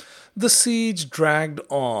Chattas. The siege dragged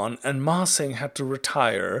on and Maha Singh had to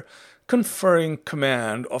retire, conferring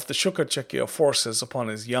command of the Shukarchakia forces upon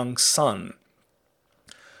his young son.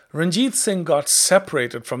 Ranjit Singh got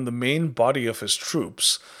separated from the main body of his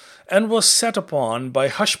troops and was set upon by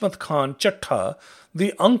Hashmat Khan Chatta,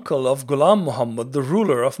 the uncle of Ghulam Muhammad, the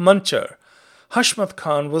ruler of Manchar. Hashmat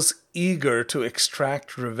Khan was eager to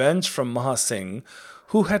extract revenge from Maha Singh,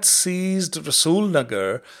 who had seized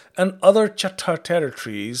Rasulnagar and other Chatta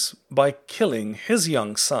territories by killing his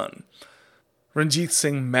young son. Ranjit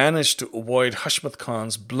Singh managed to avoid Hashmat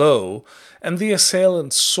Khan's blow, and the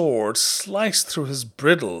assailant's sword sliced through his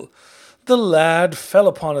bridle. The lad fell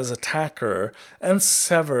upon his attacker and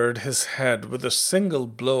severed his head with a single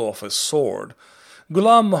blow of his sword.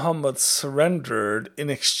 Ghulam Muhammad surrendered in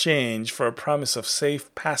exchange for a promise of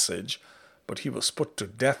safe passage, but he was put to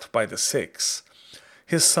death by the Sikhs.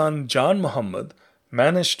 His son Jan Muhammad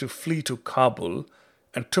managed to flee to Kabul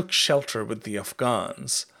and took shelter with the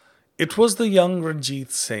Afghans. It was the young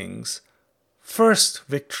Ranjit Singh's first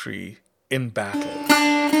victory in battle.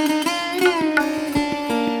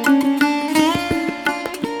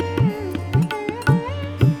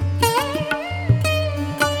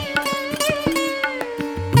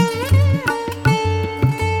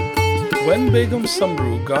 When Begum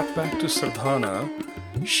Samru got back to Sardhana,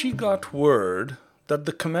 she got word that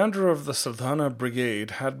the commander of the Sardhana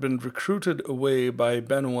brigade had been recruited away by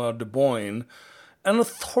Benoit de Boyne, and a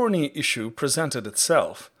thorny issue presented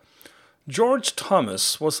itself. George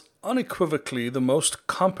Thomas was unequivocally the most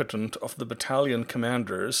competent of the battalion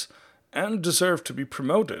commanders and deserved to be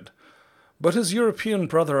promoted, but his European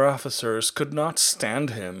brother officers could not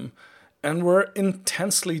stand him and were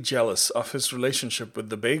intensely jealous of his relationship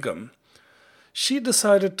with the Begum. She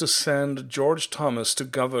decided to send George Thomas to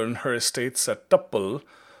govern her estates at Tappal,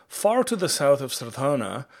 far to the south of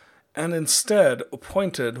Sardhana, and instead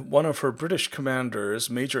appointed one of her British commanders,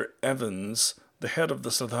 Major Evans, the head of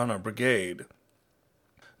the Sardhana brigade.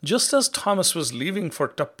 Just as Thomas was leaving for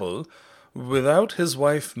Tappal, without his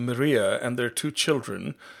wife Maria and their 2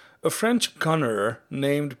 children, a French gunner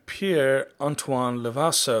named Pierre-Antoine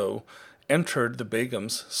Levasseur entered the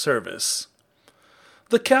Begum's service.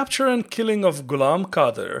 The capture and killing of Ghulam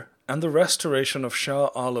Qadir and the restoration of Shah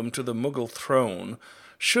Alam to the Mughal throne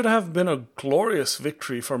should have been a glorious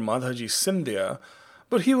victory for Madhaji Scindia,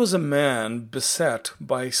 but he was a man beset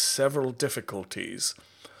by several difficulties.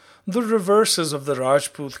 The reverses of the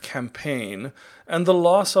Rajput campaign and the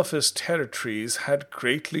loss of his territories had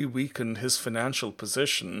greatly weakened his financial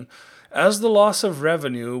position, as the loss of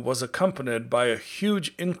revenue was accompanied by a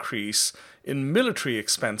huge increase in military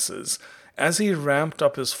expenses as he ramped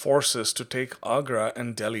up his forces to take Agra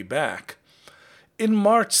and Delhi back. In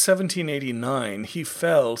March 1789, he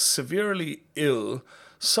fell severely ill,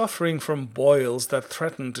 suffering from boils that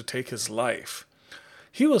threatened to take his life.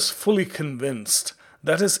 He was fully convinced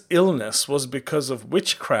that his illness was because of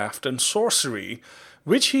witchcraft and sorcery,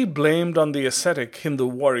 which he blamed on the ascetic Hindu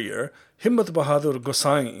warrior Himmat Bahadur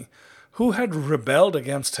Gosai, who had rebelled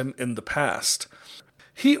against him in the past.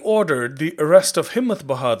 He ordered the arrest of Himmat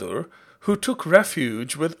Bahadur, who took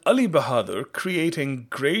refuge with Ali Bahadur, creating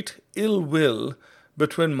great ill will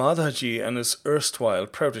between Madhaji and his erstwhile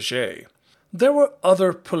protege. There were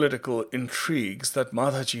other political intrigues that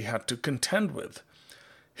Madhaji had to contend with.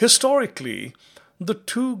 Historically, the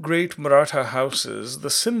two great Maratha houses, the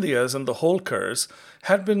Scindias and the Holkars,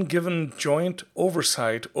 had been given joint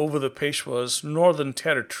oversight over the Peshwa's northern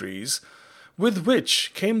territories, with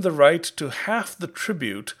which came the right to half the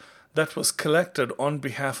tribute that was collected on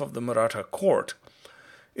behalf of the Maratha court.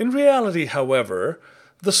 In reality, however,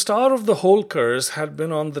 the star of the Holkars had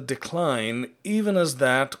been on the decline, even as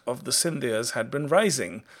that of the Scindias had been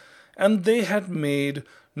rising, and they had made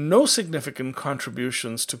no significant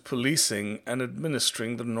contributions to policing and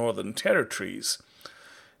administering the northern territories.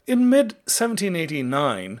 In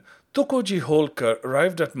mid-1789, Tukoji Holkar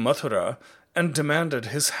arrived at Mathura and demanded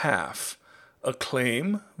his half, a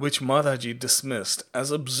claim which Madhaji dismissed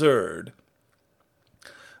as absurd.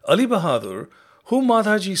 Ali Bahadur, whom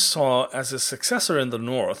Madhaji saw as his successor in the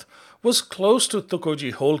north, was close to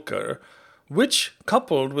Tukoji Holkar, which,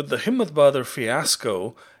 coupled with the Himmat Bahadur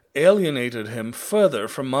fiasco, alienated him further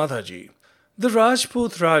from Madhaji. The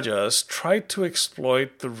Rajput Rajas tried to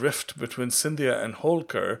exploit the rift between Scindia and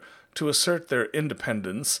Holkar to assert their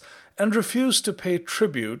independence and refused to pay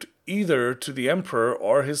tribute either to the emperor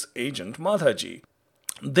or his agent Madhaji.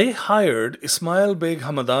 They hired Ismail Beg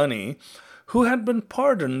Hamadani, who had been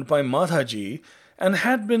pardoned by Madhaji and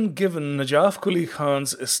had been given Najaf Quli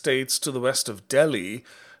Khan's estates to the west of Delhi,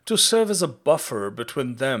 to serve as a buffer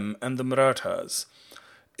between them and the Marathas.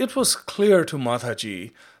 It was clear to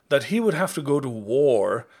Madhaji that he would have to go to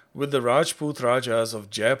war with the Rajput Rajas of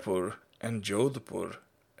Jaipur and Jodhpur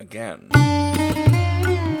again.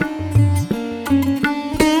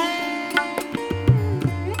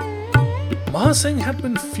 Maha Singh had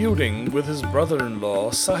been feuding with his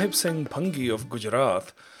brother-in-law Sahib Singh Bhangi of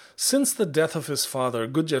Gujarat since the death of his father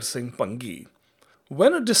Gujjar Singh Bhangi.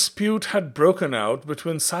 When a dispute had broken out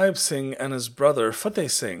between Sahib Singh and his brother Fateh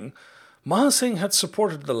Singh, Maha Singh had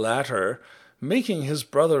supported the latter, making his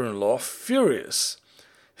brother-in-law furious.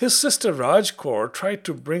 His sister Raj Kaur tried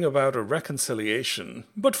to bring about a reconciliation,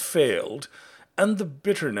 but failed, and the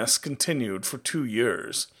bitterness continued for 2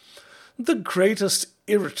 years. The greatest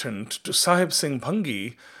irritant to Sahib Singh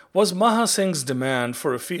Bhangi was Maha Singh's demand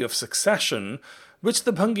for a fee of succession, which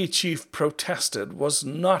the Bhangi chief protested was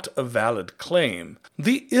not a valid claim.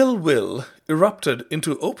 The ill will erupted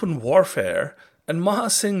into open warfare, and Maha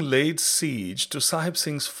Singh laid siege to Sahib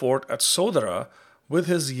Singh's fort at Sodhra with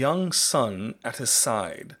his young son at his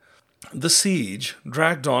side. The siege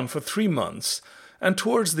dragged on for 3 months, and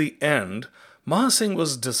towards the end, Maha Singh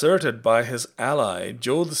was deserted by his ally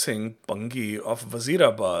Jodh Singh Bhangi of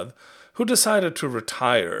Wazirabad, who decided to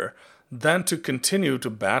retire than to continue to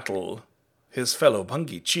battle his fellow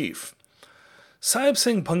Bhangi chief. Sahib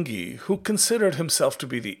Singh Bhangi, who considered himself to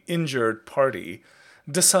be the injured party,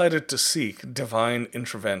 decided to seek divine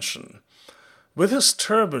intervention. With his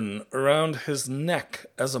turban around his neck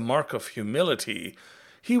as a mark of humility,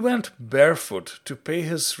 he went barefoot to pay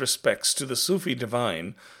his respects to the Sufi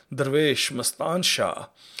divine Darwesh Mastan Shah.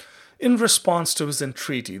 In response to his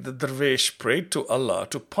entreaty, the Darwesh prayed to Allah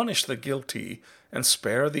to punish the guilty and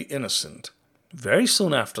spare the innocent. Very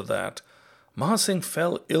soon after that, Maha Singh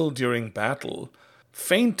fell ill during battle,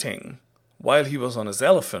 fainting while he was on his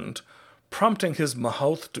elephant, prompting his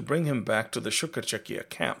Mahout to bring him back to the Shukarchakia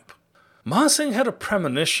camp. Maha Singh had a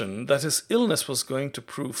premonition that his illness was going to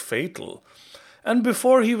prove fatal, and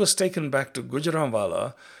before he was taken back to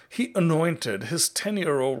Gujranwala, he anointed his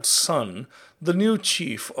 10-year-old son the new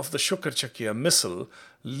chief of the Shukarchakia Misl,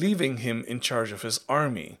 leaving him in charge of his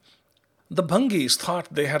army. The Bhangis thought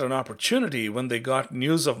they had an opportunity when they got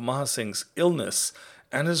news of Maha Singh's illness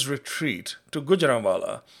and his retreat to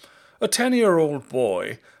Gujranwala. A 10-year-old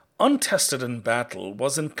boy, untested in battle,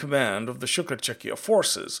 was in command of the Shukarchakia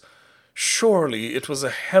forces. Surely it was a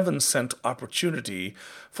heaven-sent opportunity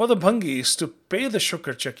for the Bhangis to pay the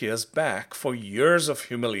Shukarchakias back for years of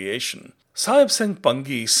humiliation. Sahib Singh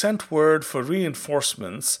Bhangi sent word for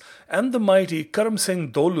reinforcements, and the mighty Karam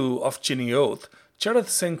Singh Dolu of Chiniot, Charat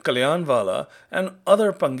Singh Kalyanwala, and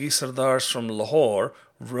other Bhangi Sardars from Lahore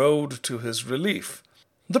rode to his relief.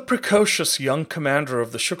 The precocious young commander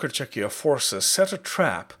of the Shukarchakia forces set a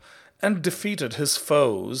trap and defeated his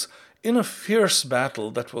foes in a fierce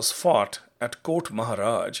battle that was fought at Kot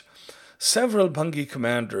Maharaj. Several Bhangi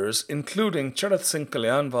commanders, including Charat Singh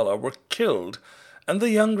Kalyanwala, were killed, and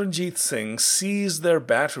the young Ranjit Singh seized their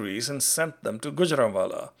batteries and sent them to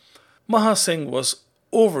Gujranwala. Maha Singh was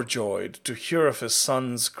overjoyed to hear of his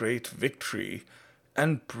son's great victory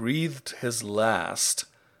and breathed his last,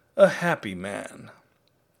 a happy man.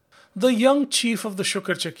 The young chief of the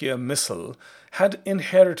Shukarchakia Misl had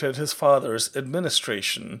inherited his father's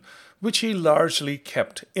administration, which he largely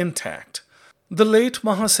kept intact. The late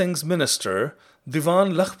Maha Singh's minister,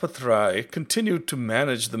 Diwan Lakhpat Rai, continued to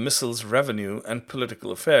manage the Misl's revenue and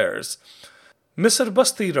political affairs. Misr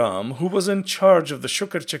Basti Ram, who was in charge of the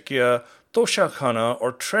Shukarchakia Toshakhana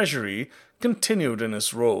or treasury, continued in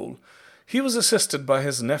his role. He was assisted by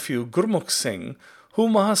his nephew Gurmukh Singh, who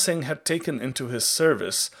Maha Singh had taken into his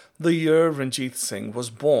service the year Ranjit Singh was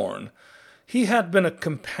born. He had been a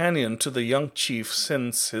companion to the young chief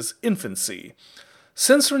since his infancy.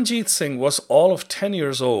 Since Ranjit Singh was all of 10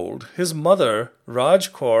 years old, his mother,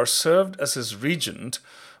 Raj Kaur, served as his regent,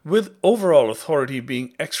 with overall authority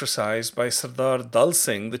being exercised by Sardar Dal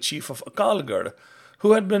Singh, the chief of Akalgarh,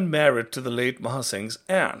 who had been married to the late Maha Singh's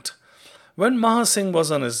aunt. When Maha Singh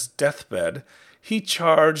was on his deathbed, he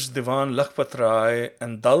charged Diwan Lakhpat Rai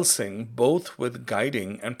and Dal Singh both with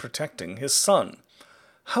guiding and protecting his son.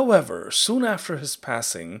 However, soon after his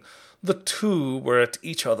passing, the two were at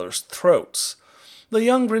each other's throats. The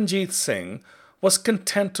young Ranjit Singh was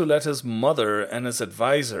content to let his mother and his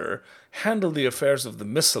advisor handle the affairs of the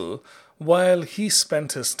Misl, while he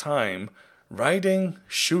spent his time riding,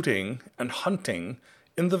 shooting, and hunting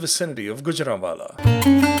in the vicinity of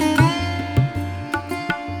Gujranwala.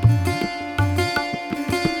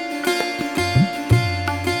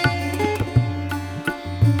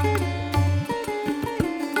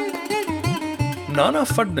 Nana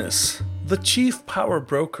Fadnis, the chief power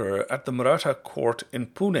broker at the Maratha court in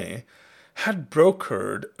Pune, had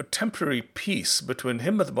brokered a temporary peace between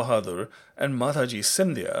Himmat Bahadur and Madhaji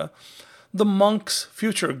Scindia, the monk's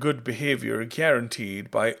future good behavior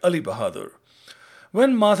guaranteed by Ali Bahadur.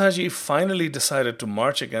 When Madhaji finally decided to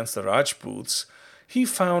march against the Rajputs, he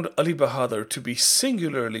found Ali Bahadur to be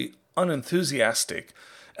singularly unenthusiastic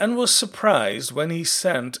and was surprised when he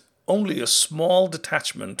sent only a small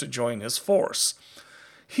detachment to join his force.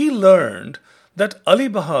 He learned that Ali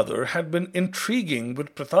Bahadur had been intriguing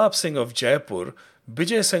with Pratap Singh of Jaipur,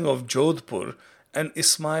 Bijay Singh of Jodhpur, and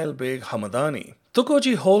Ismail Beg Hamadani.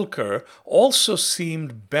 Tukoji Holkar also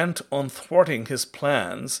seemed bent on thwarting his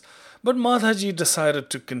plans, but Madhaji decided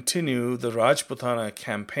to continue the Rajputana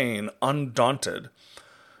campaign undaunted.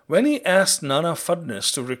 When he asked Nana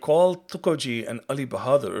Fadnis to recall Tukoji and Ali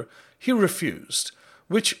Bahadur, he refused,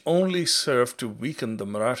 which only served to weaken the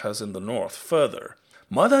Marathas in the north further.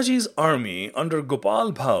 Madhaji's army under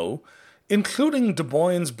Gopal Bhau, including Du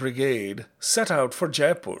Bois' brigade, set out for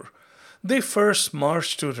Jaipur. They first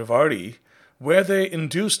marched to Rewari, where they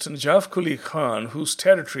induced Najaf Quli Khan, whose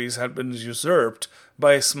territories had been usurped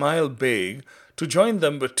by Ismail Beg, to join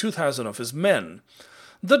them with 2,000 of his men.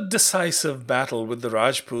 The decisive battle with the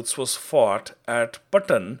Rajputs was fought at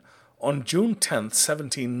Patan on June 10,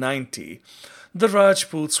 1790. The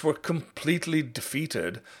Rajputs were completely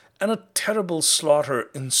defeated, and a terrible slaughter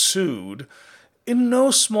ensued, in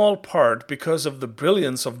no small part because of the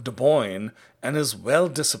brilliance of Du Bois and his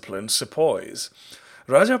well-disciplined sepoys.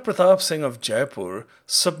 Raja Pratap Singh of Jaipur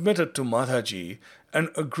submitted to Madhaji and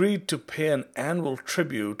agreed to pay an annual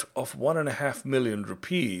tribute of 1.5 million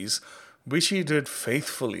rupees, which he did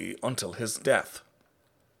faithfully until his death.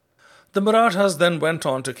 The Marathas then went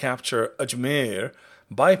on to capture Ajmer,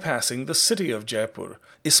 bypassing the city of Jaipur.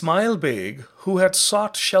 Ismail Beg, who had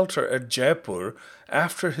sought shelter at Jaipur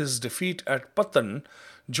after his defeat at Patan,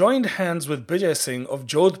 joined hands with Bijay Singh of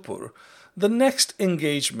Jodhpur. The next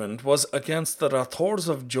engagement was against the Rathors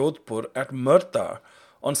of Jodhpur at Murta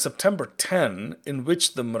on September 10, in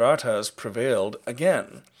which the Marathas prevailed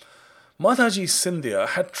again. Madhaji Scindia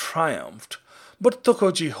had triumphed, but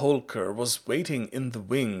Tukoji Holkar was waiting in the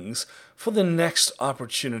wings for the next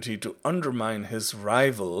opportunity to undermine his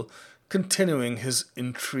rival, continuing his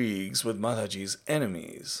intrigues with Madhaji's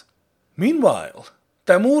enemies. Meanwhile,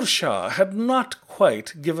 Taimur Shah had not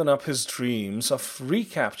quite given up his dreams of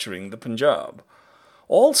recapturing the Punjab.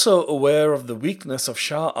 Also aware of the weakness of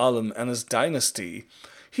Shah Alam and his dynasty,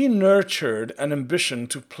 he nurtured an ambition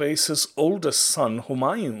to place his oldest son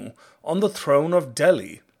Humayun on the throne of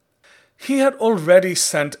Delhi. He had already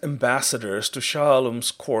sent ambassadors to Shah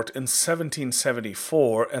Alam's court in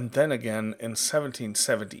 1774 and then again in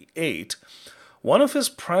 1778. One of his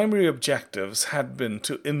primary objectives had been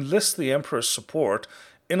to enlist the emperor's support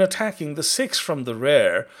in attacking the Sikhs from the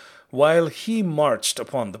rear while he marched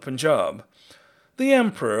upon the Punjab. The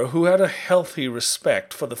emperor, who had a healthy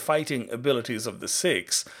respect for the fighting abilities of the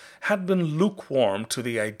Sikhs, had been lukewarm to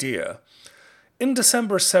the idea. In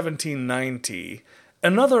December 1790,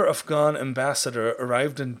 another Afghan ambassador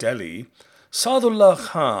arrived in Delhi. Saadullah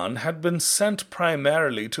Khan had been sent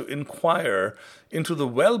primarily to inquire into the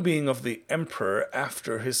well-being of the emperor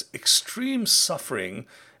after his extreme suffering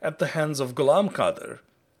at the hands of Ghulam Qadir.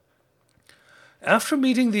 After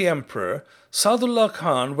meeting the emperor, Saadullah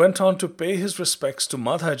Khan went on to pay his respects to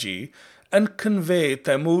Madhaji and convey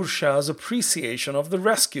Taimur Shah's appreciation of the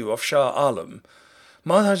rescue of Shah Alam.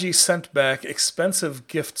 Madhaji sent back expensive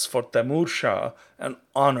gifts for Taimur Shah and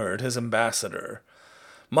honored his ambassador.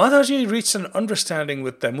 Madhaji reached an understanding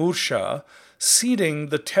with Taimur Shah, ceding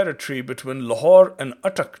the territory between Lahore and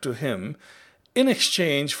Attock to him in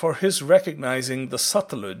exchange for his recognizing the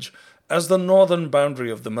Satluj as the northern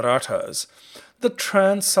boundary of the Marathas. The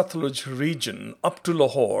Trans-Satluj region up to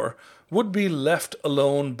Lahore would be left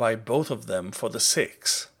alone by both of them for the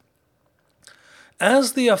Sikhs.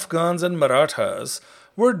 As the Afghans and Marathas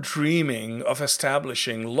were dreaming of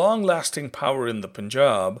establishing long-lasting power in the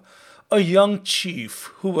Punjab, a young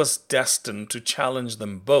chief who was destined to challenge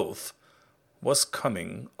them both was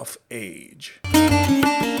coming of age.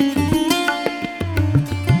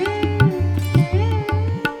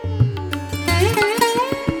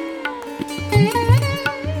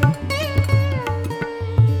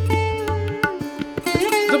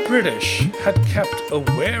 The British had kept a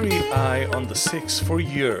wary eye on the Sikhs for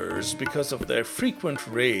years because of their frequent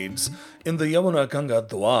raids in the Yamuna-Ganga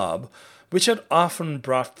Doab, which had often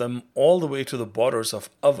brought them all the way to the borders of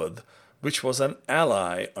Awadh, which was an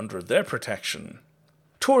ally under their protection.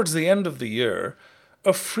 Towards the end of the year,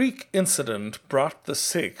 a freak incident brought the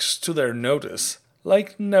Sikhs to their notice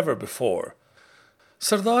like never before.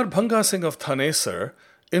 Sardar Bhanga Singh of Thanesar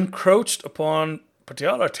encroached upon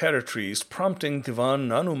Patiala territories, prompting Diwan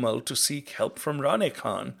Nanumal to seek help from Rane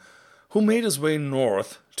Khan, who made his way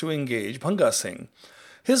north to engage Bhanga Singh.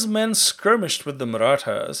 His men skirmished with the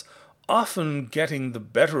Marathas, often getting the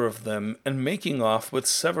better of them and making off with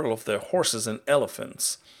several of their horses and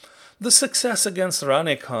elephants. The success against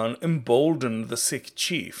Rane Khan emboldened the Sikh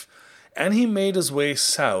chief, and he made his way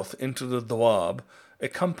south into the Doab,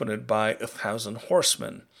 accompanied by 1,000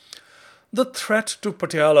 horsemen. The threat to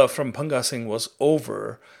Patiala from Bhanga Singh was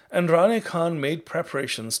over, and Rane Khan made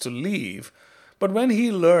preparations to leave, but when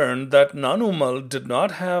he learned that Nanumal did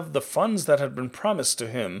not have the funds that had been promised to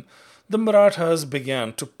him, the Marathas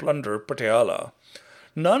began to plunder Patiala.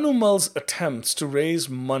 Nanumal's attempts to raise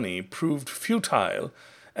money proved futile,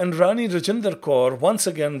 and Rani Rajinder Kaur once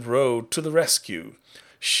again rode to the rescue.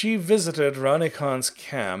 She visited Rane Khan's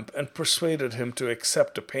camp and persuaded him to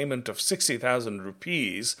accept a payment of 60,000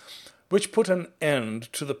 rupees, which put an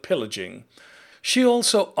end to the pillaging. She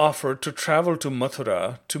also offered to travel to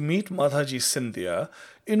Mathura to meet Madhaji Scindia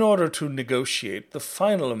in order to negotiate the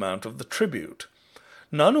final amount of the tribute.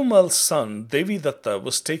 Nanumal's son Devi Datta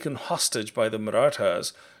was taken hostage by the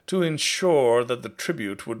Marathas to ensure that the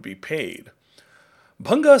tribute would be paid.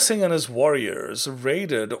 Bhanga Singh and his warriors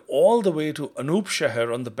raided all the way to Anup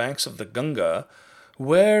Shahar on the banks of the Ganga,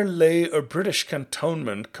 where lay a British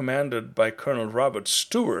cantonment commanded by Colonel Robert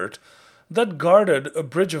Stewart that guarded a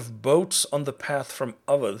bridge of boats on the path from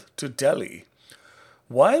Awadh to Delhi.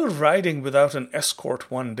 While riding without an escort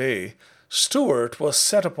one day, Stewart was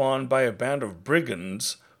set upon by a band of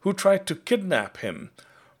brigands who tried to kidnap him,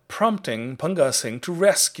 prompting Bhanga Singh to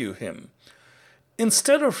rescue him.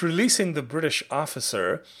 Instead of releasing the British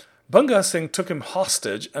officer, Bhanga Singh took him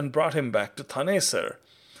hostage and brought him back to Thanesar.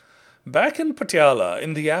 Back in Patiala,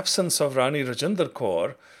 in the absence of Rani Rajinder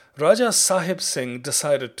Kaur, Raja Sahib Singh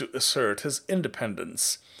decided to assert his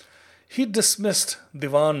independence. He dismissed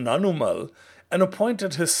Diwan Nanumal and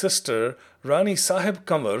appointed his sister Rani Sahib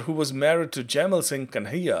Kanwar, who was married to Jaimal Singh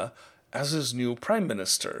Kanhaiya, as his new prime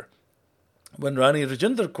minister. When Rani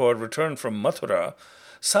Rajinder Kaur returned from Mathura,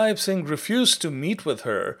 Sahib Singh refused to meet with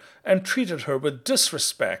her and treated her with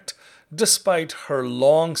disrespect despite her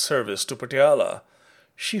long service to Patiala.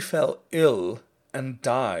 She fell ill and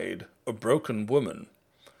died a broken woman.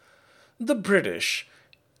 The British,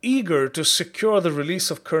 eager to secure the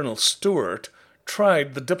release of Colonel Stuart,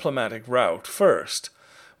 tried the diplomatic route first.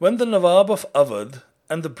 When the Nawab of Awadh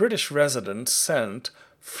and the British resident sent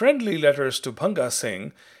friendly letters to Bhanga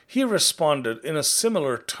Singh, he responded in a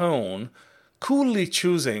similar tone, coolly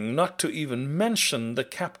choosing not to even mention the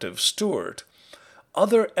captive Stuart.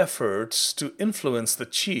 Other efforts to influence the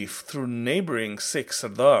chief through neighboring Sikh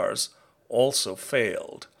sardars also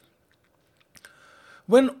failed.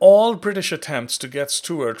 When all British attempts to get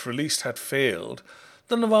Stuart released had failed,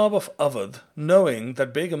 the Nawab of Awadh, knowing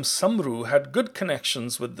that Begum Samru had good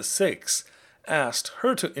connections with the Sikhs, asked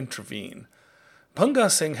her to intervene.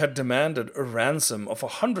 Bhanga Singh had demanded a ransom of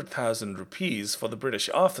 100,000 rupees for the British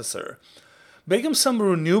officer. Begum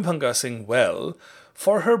Samru knew Bhanga Singh well,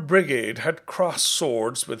 for her brigade had crossed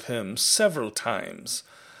swords with him several times.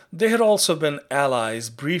 They had also been allies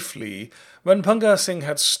briefly when Bhanga Singh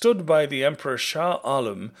had stood by the Emperor Shah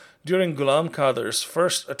Alam during Ghulam Qadir's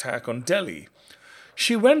first attack on Delhi.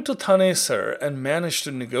 She went to Thanesar and managed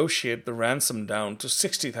to negotiate the ransom down to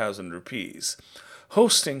 60,000 rupees,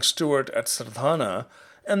 hosting Stuart at Sardhana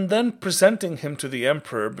and then presenting him to the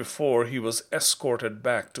emperor before he was escorted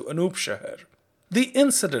back to Anupshahar. The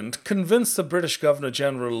incident convinced the British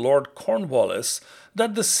Governor-General Lord Cornwallis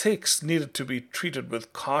that the Sikhs needed to be treated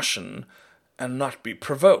with caution and not be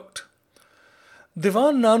provoked.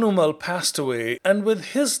 Diwan Nanumal passed away, and with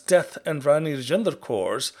his death and Rani Rajendra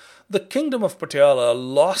Kaur's, the kingdom of Patiala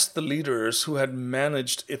lost the leaders who had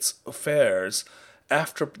managed its affairs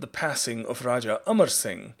after the passing of Raja Amar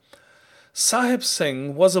Singh. Sahib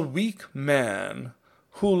Singh was a weak man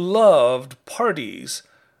who loved parties,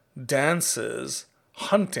 dances,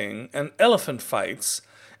 hunting, and elephant fights,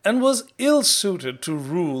 and was ill-suited to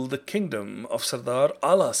rule the kingdom of Sardar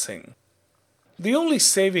Ala Singh. The only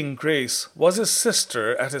saving grace was his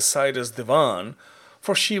sister at his side as Diwan,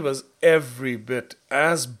 for she was every bit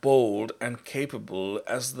as bold and capable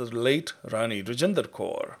as the late Rani Rajendra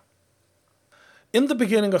Kaur. In the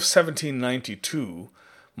beginning of 1792,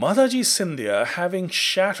 Madhaji Scindia, having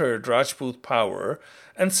shattered Rajput power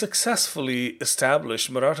and successfully established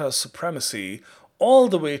Maratha supremacy all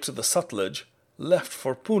the way to the Sutlej, left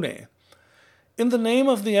for Pune. In the name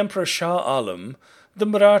of the Emperor Shah Alam, the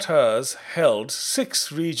Marathas held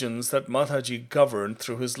 6 regions that Madhaji governed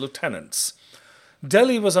through his lieutenants.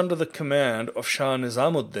 Delhi was under the command of Shah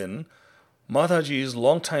Nizamuddin, Madhaji's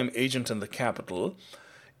longtime agent in the capital.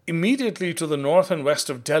 Immediately to the north and west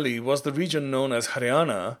of Delhi was the region known as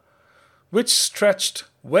Haryana, which stretched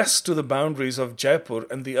west to the boundaries of Jaipur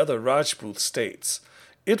and the other Rajput states.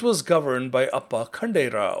 It was governed by Appa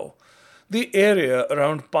Khande Rao. The area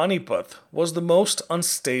around Panipat was the most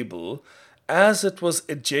unstable, as it was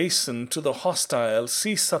adjacent to the hostile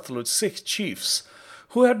Sea Satluj Sikh chiefs,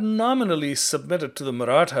 who had nominally submitted to the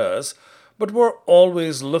Marathas, but were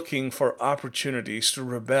always looking for opportunities to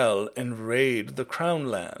rebel and raid the crown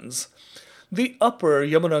lands. The upper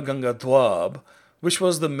Yamuna Ganga Dwab, which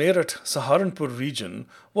was the Meerut-Saharanpur region,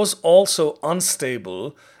 was also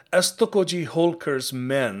unstable, as Tukoji Holkar's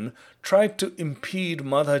men tried to impede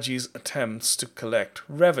Madhaji's attempts to collect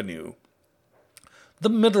revenue. The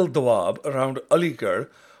middle Doab around Aligarh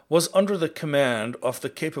was under the command of the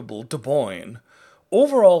capable De Boyne.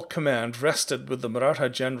 Overall command rested with the Maratha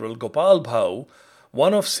general Gopal Bhau,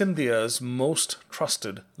 one of Scindia's most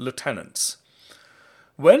trusted lieutenants.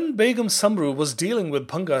 When Begum Samru was dealing with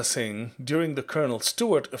Bhanga Singh during the Colonel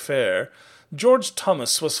Stuart affair, George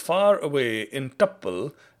Thomas was far away in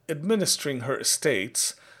Tappal, administering her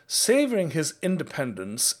estates, savoring his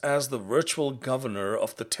independence as the virtual governor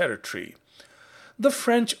of the territory. The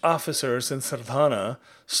French officers in Sardhana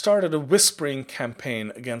started a whispering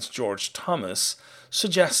campaign against George Thomas,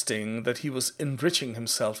 suggesting that he was enriching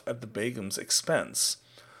himself at the Begum's expense.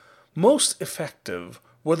 Most effective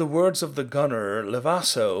were the words of the gunner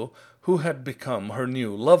Levasso, who had become her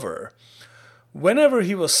new lover. Whenever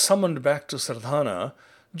he was summoned back to Sardhana,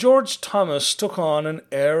 George Thomas took on an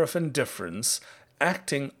air of indifference,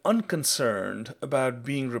 acting unconcerned about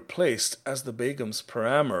being replaced as the Begum's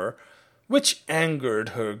paramour, which angered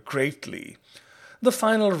her greatly. The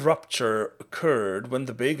final rupture occurred when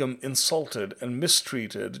the Begum insulted and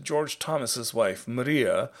mistreated George Thomas's wife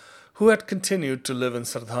Maria, who had continued to live in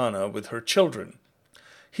Sardhana with her children.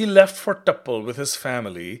 He left for Tappal with his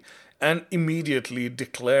family and immediately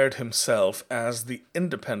declared himself as the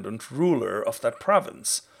independent ruler of that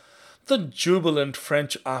province. The jubilant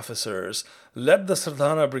French officers led the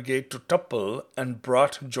Sardhana brigade to Tappal and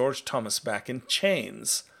brought George Thomas back in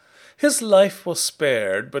chains. His life was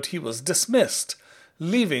spared, but he was dismissed,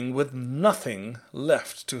 leaving with nothing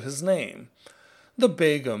left to his name. The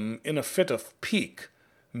Begum, in a fit of pique,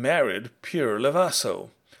 married Pir Levasso.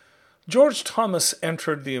 George Thomas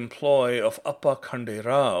entered the employ of Appa Khande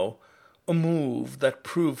Rao, a move that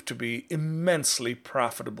proved to be immensely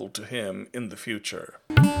profitable to him in the future.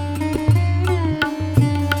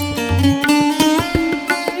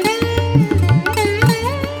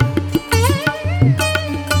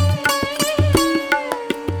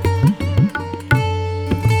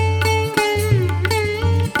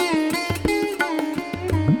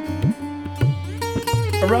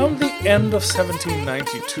 Around the end of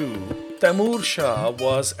 1792, Taimur Shah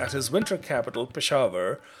was at his winter capital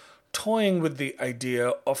Peshawar, toying with the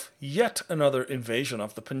idea of yet another invasion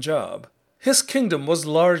of the Punjab. His kingdom was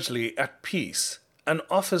largely at peace, and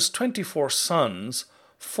of his 24 sons,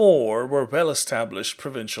 4 were well-established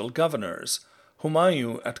provincial governors: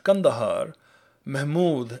 Humayun at Kandahar,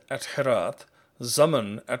 Mahmud at Herat,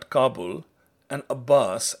 Zaman at Kabul, and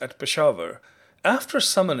Abbas at Peshawar. After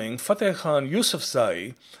summoning Fateh Khan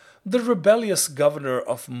Yusufzai, the rebellious governor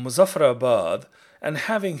of Muzaffarabad, and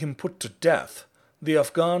having him put to death, the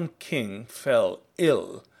Afghan king fell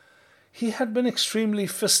ill. He had been extremely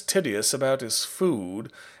fastidious about his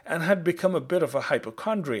food and had become a bit of a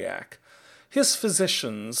hypochondriac. His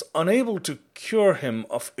physicians, unable to cure him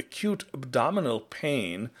of acute abdominal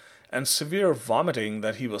pain and severe vomiting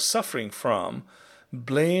that he was suffering from,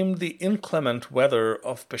 blamed the inclement weather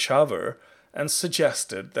of Peshawar and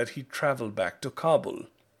suggested that he travel back to Kabul.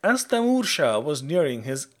 As Taimur Shah was nearing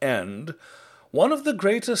his end, one of the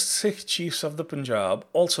greatest Sikh chiefs of the Punjab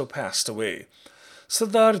also passed away.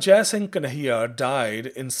 Sardar Jai Singh Kanhaiya died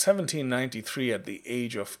in 1793 at the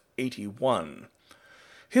age of 81.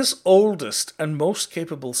 His oldest and most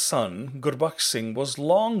capable son, Gurbaksh Singh, was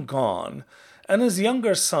long gone, and his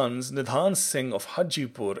younger sons, Nidhan Singh of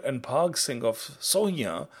Hajipur and Bhag Singh of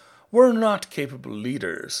Sohiya, were not capable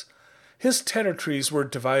leaders. His territories were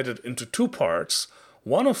divided into 2 parts,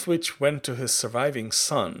 one of which went to his surviving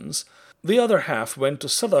sons. The other half went to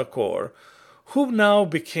Sadakor, who now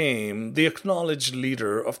became the acknowledged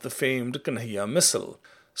leader of the famed Kanhaiya missile.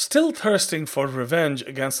 Still thirsting for revenge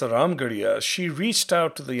against the Ramgarhia, she reached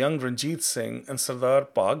out to the young Ranjit Singh and Sardar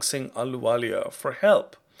Bhag Singh Ahluwalia for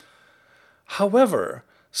help. However,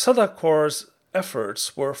 Sadakor's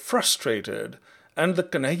efforts were frustrated, and the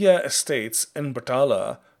Kanhaiya estates in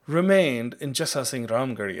Batala remained in Jassa Singh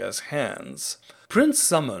Ramgarhia's hands. Prince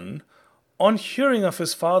Zaman, on hearing of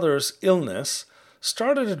his father's illness,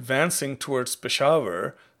 started advancing towards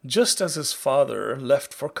Peshawar just as his father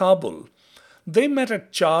left for Kabul. They met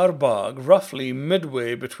at Charbagh, roughly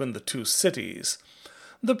midway between the 2 cities.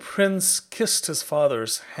 The prince kissed his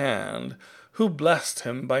father's hand, who blessed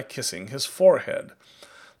him by kissing his forehead.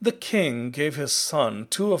 The king gave his son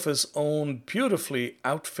 2 of his own beautifully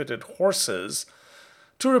outfitted horses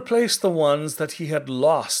to replace the ones that he had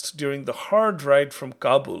lost during the hard ride from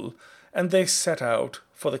Kabul, and they set out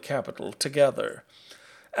for the capital together.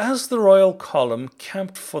 As the royal column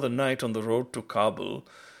camped for the night on the road to Kabul,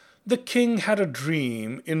 the king had a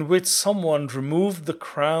dream in which someone removed the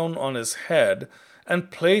crown on his head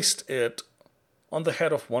and placed it on the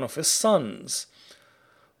head of one of his sons.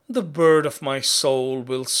 "The bird of my soul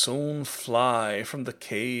will soon fly from the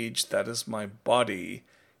cage that is my body,"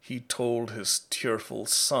 he told his tearful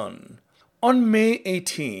son. On May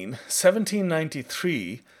 18,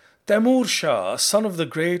 1793, Taimur Shah, son of the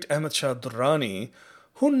great Ahmad Shah Durrani,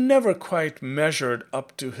 who never quite measured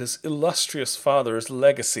up to his illustrious father's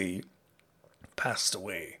legacy, passed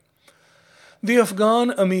away. The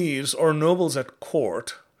Afghan amirs or nobles at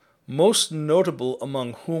court, most notable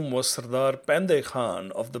among whom was Sardar Pandey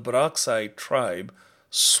Khan of the Baraksai tribe,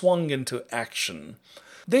 swung into action.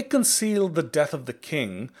 They concealed the death of the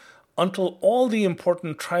king until all the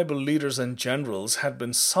important tribal leaders and generals had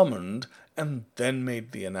been summoned and then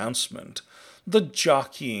made the announcement. The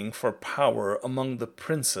jockeying for power among the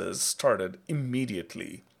princes started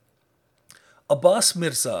immediately. Abbas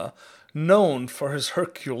Mirza, known for his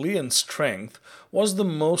Herculean strength, was the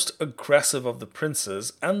most aggressive of the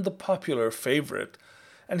princes and the popular favorite,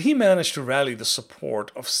 and he managed to rally the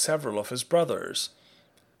support of several of his brothers.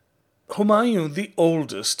 Humayun, the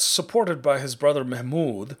oldest, supported by his brother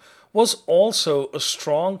Mahmud, was also a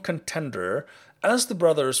strong contender, as the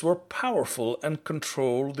brothers were powerful and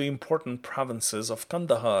controlled the important provinces of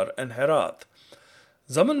Kandahar and Herat.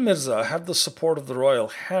 Zaman Mirza had the support of the royal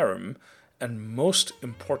harem, and most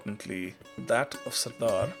importantly, that of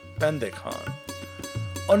Sardar Pandey Khan.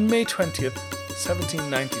 On May 20th,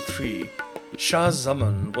 1793, Shah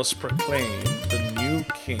Zaman was proclaimed the new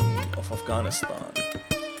king of Afghanistan.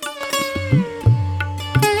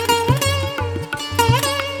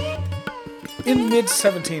 In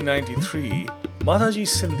mid-1793, Madhaji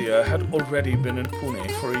Scindia had already been in Pune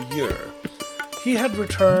for a year. He had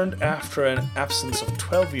returned after an absence of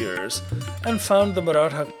 12 years and found the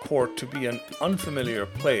Maratha court to be an unfamiliar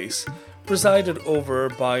place, presided over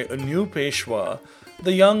by a new Peshwa,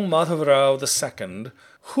 the young Madhaji Rao II,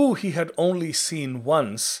 who he had only seen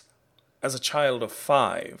once as a child of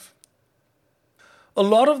 5. A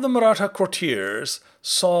lot of the Maratha courtiers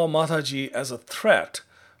saw Madhaji as a threat,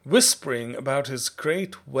 whispering about his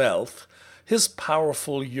great wealth, his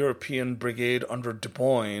powerful European brigade under de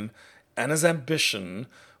Boyne, and his ambition,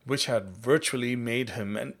 which had virtually made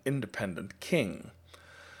him an independent king.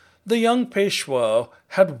 The young Peshwa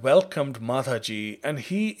had welcomed Madhaji, and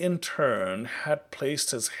he in turn had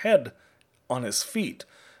placed his head on his feet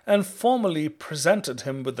and formally presented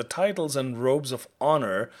him with the titles and robes of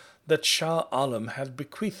honor that Shah Alam had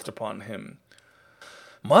bequeathed upon him.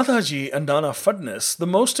 Madhaji and Nana Fadnis, the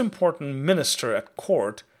most important minister at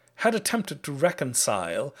court, had attempted to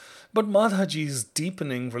reconcile, but Madhaji's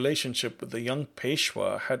deepening relationship with the young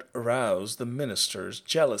Peshwa had aroused the minister's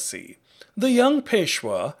jealousy. The young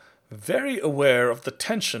Peshwa, very aware of the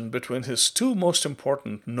tension between his two most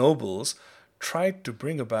important nobles, tried to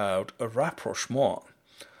bring about a rapprochement.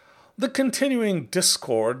 The continuing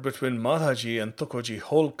discord between Madhaji and Tukoji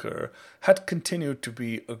Holkar had continued to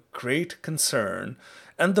be a great concern,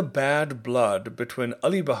 and the bad blood between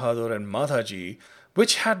Ali Bahadur and Madhaji,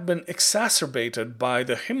 which had been exacerbated by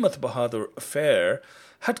the Himmat Bahadur affair,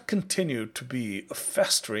 had continued to be a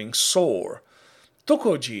festering sore.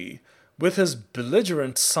 Tukoji, with his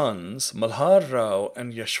belligerent sons Malhar Rao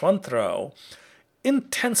and Yashwant Rao,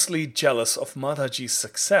 intensely jealous of Madhaji's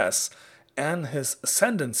success and his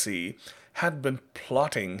ascendancy, had been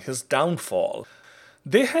plotting his downfall.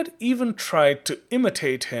 They had even tried to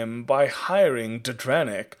imitate him by hiring de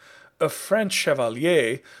Dranek, a French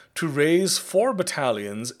chevalier, to raise 4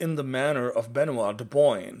 battalions in the manner of Benoit de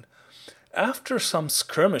Boyne. After some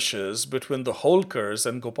skirmishes between the Holkars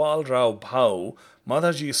and Gopal Rao Bhau,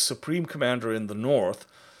 Madhaji's supreme commander in the north,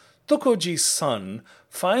 Tukoji's son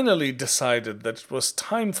finally decided that it was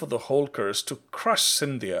time for the Holkars to crush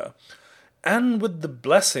Scindia, and with the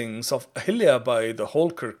blessings of Ahilyabai, the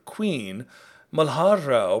Holkar queen, Malhar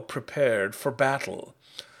Rao prepared for battle.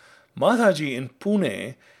 Madhaji in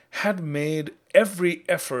Pune had made every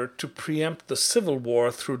effort to preempt the civil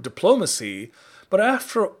war through diplomacy, but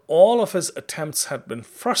after all of his attempts had been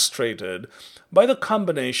frustrated by the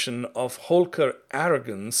combination of Holkar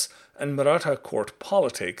arrogance and Maratha court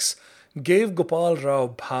politics, gave Gopal Rao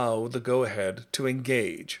Bhau the go-ahead to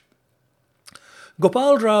engage.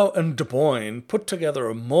 Gopal Rao and de Boyne put together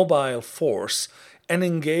a mobile force and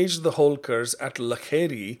engaged the Holkars at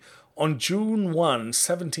Lakheri on June 1,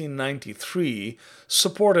 1793,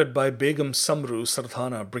 supported by Begum Samru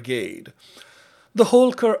Sardhana Brigade. The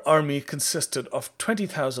Holkar army consisted of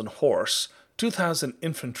 20,000 horse, 2,000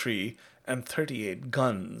 infantry, and 38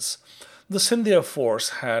 guns. The Scindia force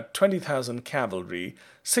had 20,000 cavalry,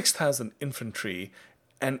 6,000 infantry,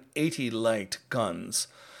 and 80 light guns.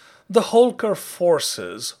 The Holkar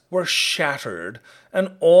forces were shattered,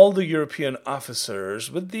 and all the European officers,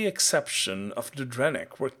 with the exception of de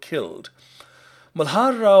Dranek, were killed.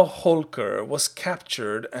 Malhar Rao Holkar was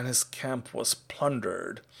captured and his camp was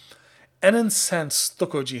plundered. An incensed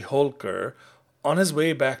Tukoji Holkar, on his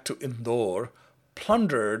way back to Indore,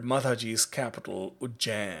 plundered Madhaji's capital,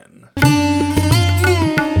 Ujjain.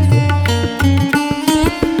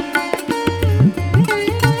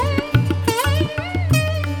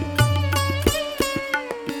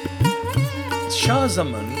 Shah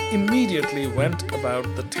Zaman immediately went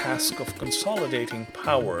about the task of consolidating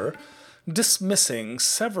power, dismissing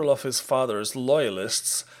several of his father's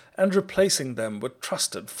loyalists and replacing them with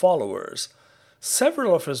trusted followers.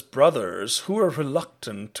 Several of his brothers, who were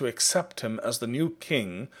reluctant to accept him as the new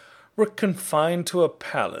king, were confined to a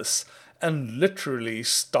palace and literally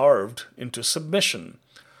starved into submission.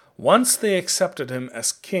 Once they accepted him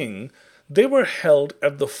as king, they were held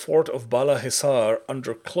at the fort of Bala Hisar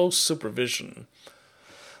under close supervision.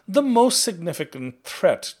 The most significant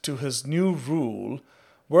threat to his new rule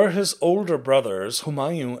were his older brothers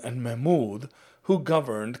Humayun and Mahmud, who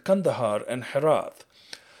governed Kandahar and Herat.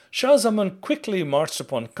 Shah Zaman quickly marched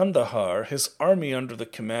upon Kandahar, his army under the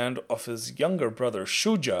command of his younger brother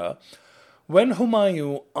Shuja. When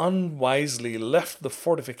Humayun unwisely left the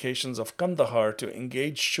fortifications of Kandahar to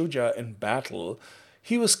engage Shuja in battle,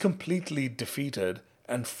 he was completely defeated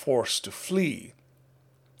and forced to flee.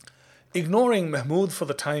 Ignoring Mahmud for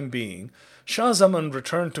the time being, Shah Zaman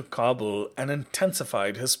returned to Kabul and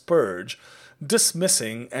intensified his purge,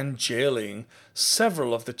 dismissing and jailing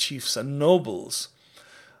several of the chiefs and nobles.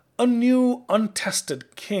 A new,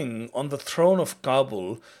 untested king on the throne of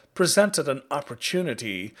Kabul presented an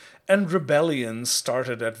opportunity, and rebellions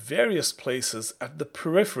started at various places at the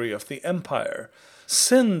periphery of the empire.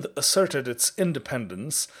 Sindh asserted its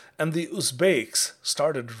independence, and the Uzbeks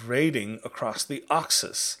started raiding across the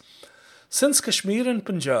Oxus. Since Kashmir and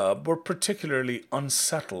Punjab were particularly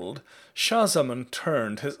unsettled, Shah Zaman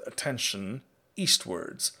turned his attention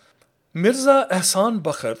eastwards. Mirza Ehsan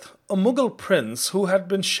Bakht, a Mughal prince who had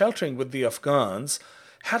been sheltering with the Afghans,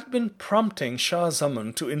 had been prompting Shah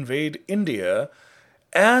Zaman to invade India,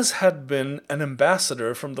 as had been an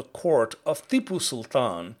ambassador from the court of Tipu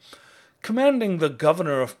Sultan, commanding the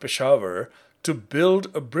governor of Peshawar to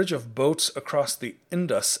build a bridge of boats across the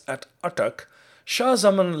Indus at Attock. Shah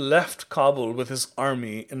Zaman left Kabul with his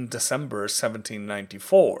army in December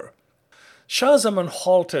 1794. Shah Zaman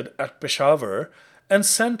halted at Peshawar and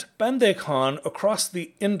sent Bande Khan across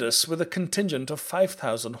the Indus with a contingent of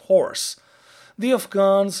 5,000 horse. The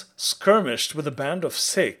Afghans skirmished with a band of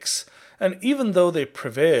Sikhs, and even though they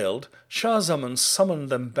prevailed, Shah Zaman summoned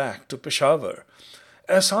them back to Peshawar.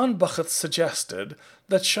 Ehsan Bakht suggested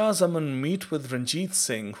that Shah Zaman meet with Ranjit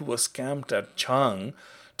Singh, who was camped at Chang,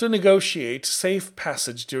 to negotiate safe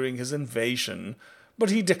passage during his invasion, but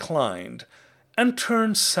he declined and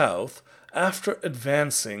turned south after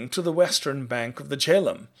advancing to the western bank of the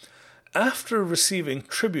Jhelum. After receiving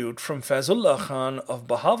tribute from Faizullah Khan of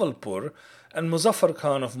Bahawalpur and Muzaffar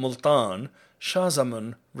Khan of Multan, Shah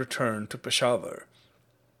Zaman returned to Peshawar.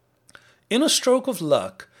 In a stroke of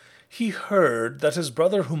luck, he heard that his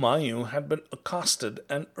brother Humayun had been accosted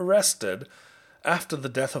and arrested after the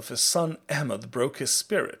death of his son Ahmad broke his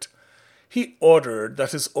spirit. He ordered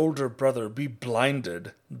that his older brother be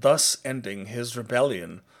blinded, thus ending his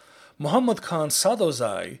rebellion. Muhammad Khan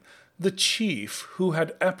Sadozai, the chief who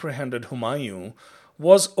had apprehended Humayun,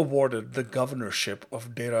 was awarded the governorship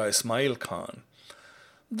of Dera Ismail Khan.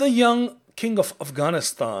 The young King of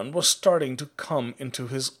Afghanistan was starting to come into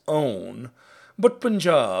his own, but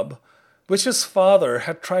Punjab, which his father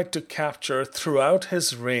had tried to capture throughout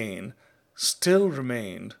his reign, still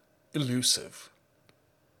remained elusive.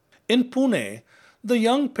 In Pune, the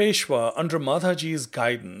young Peshwa under Madhaji's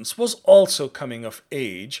guidance was also coming of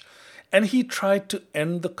age, and he tried to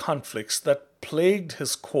end the conflicts that plagued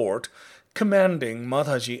his court, commanding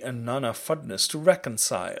Madhaji and Nana Fadnis to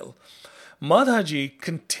reconcile. Madhaji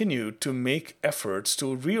continued to make efforts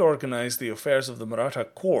to reorganize the affairs of the Maratha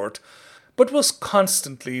court, but was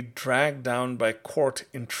constantly dragged down by court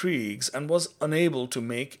intrigues and was unable to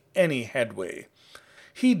make any headway.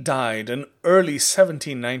 He died in early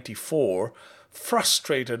 1794,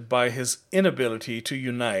 frustrated by his inability to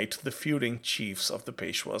unite the feuding chiefs of the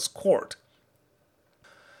Peshwa's court.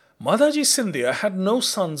 Madhaji Scindia had no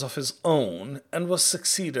sons of his own and was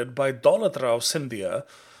succeeded by Daulat Rao Scindia,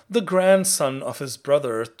 the grandson of his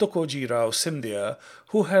brother Tukoji Rao Scindia,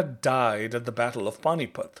 who had died at the Battle of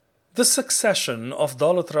Panipat. The succession of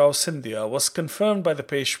Daulat Rao Scindia was confirmed by the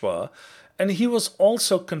Peshwa, and he was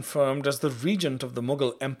also confirmed as the regent of the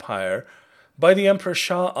Mughal Empire by the Emperor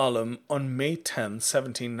Shah Alam on May 10,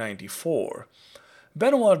 1794.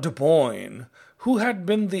 Benoit de Boyne, who had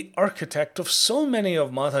been the architect of so many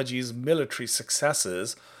of Madhaji's military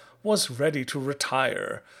successes, was ready to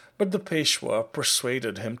retire, but the Peshwa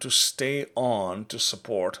persuaded him to stay on to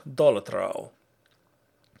support Daulat Rao.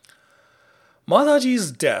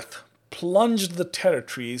 Madhaji's death plunged the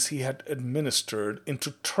territories he had administered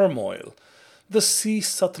into turmoil. The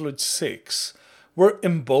Sea-Satluj Sikhs were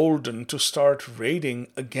emboldened to start raiding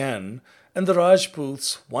again, and the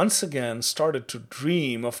Rajputs once again started to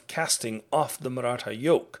dream of casting off the Maratha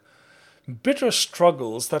yoke. Bitter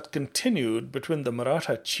struggles that continued between the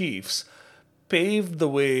Maratha chiefs paved the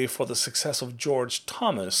way for the success of George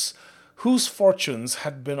Thomas, whose fortunes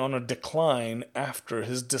had been on a decline after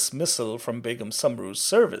his dismissal from Begum Samru's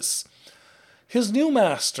service. His new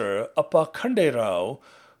master, Appa Khande Rao,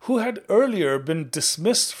 who had earlier been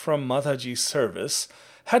dismissed from Madhaji's service,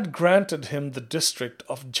 had granted him the district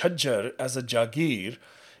of Jhajjar as a Jagir,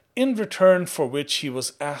 in return for which he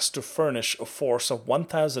was asked to furnish a force of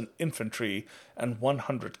 1,000 infantry and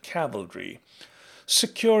 100 cavalry.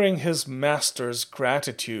 Securing his master's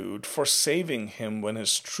gratitude for saving him when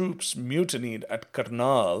his troops mutinied at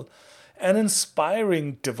Karnal, and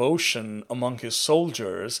inspiring devotion among his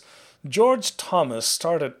soldiers, George Thomas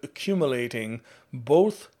started accumulating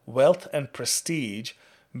both wealth and prestige,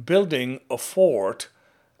 building a fort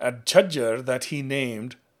at Jhajjar that he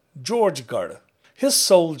named Georgegarh. His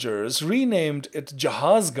soldiers renamed it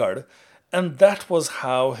Jahazgarh, and that was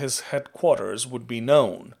how his headquarters would be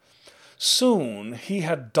known. Soon he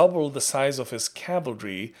had doubled the size of his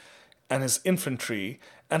cavalry and his infantry,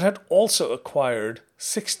 and had also acquired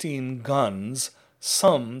 16 guns,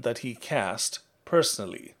 some that he cast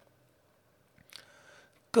personally.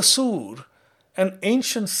 Kasur, an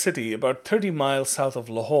ancient city about 30 miles south of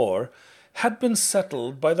Lahore, had been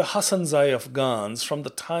settled by the Hasanzai Afghans from the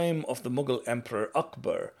time of the Mughal Emperor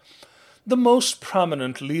Akbar. The most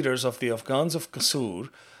prominent leaders of the Afghans of Kasur,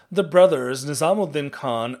 the brothers Nizamuddin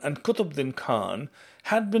Khan and Kutubuddin Khan,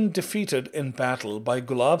 had been defeated in battle by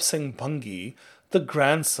Gulab Singh Bhangi, the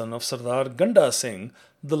grandson of Sardar Ganda Singh,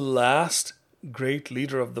 the last great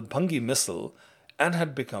leader of the Bhangi Misl, and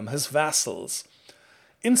had become his vassals.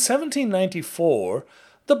 In 1794,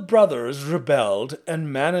 the brothers rebelled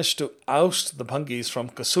and managed to oust the Bhangis from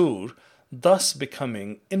Kasur, thus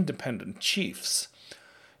becoming independent chiefs.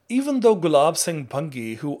 Even though Gulab Singh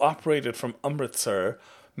Bhangi, who operated from Amritsar,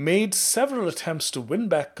 made several attempts to win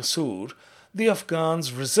back Kasur, the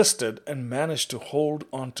Afghans resisted and managed to hold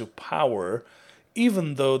on to power,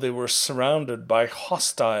 even though they were surrounded by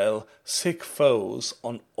hostile Sikh foes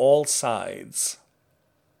on all sides.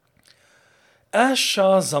 As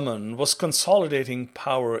Shah Zaman was consolidating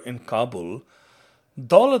power in Kabul,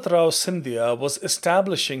 Daulat Rao Scindia was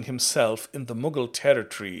establishing himself in the Mughal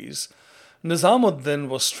territories, Nizamuddin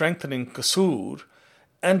was strengthening Kasur,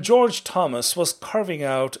 and George Thomas was carving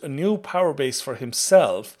out a new power base for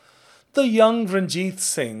himself. The young Ranjit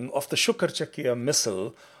Singh of the Shukarchakia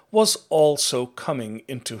Misl was also coming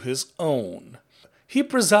into his own. He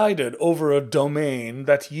presided over a domain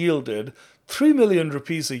that yielded 3 million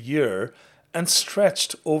rupees a year and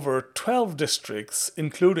stretched over 12 districts,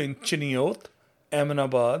 including Chiniot,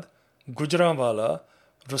 Ahmedabad, Gujranwala,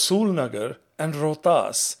 Rasulnagar, and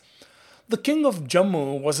Rohtas. The king of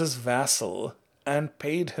Jammu was his vassal and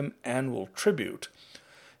paid him annual tribute.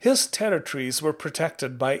 His territories were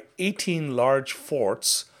protected by 18 large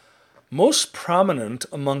forts, most prominent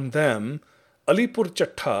among them Alipur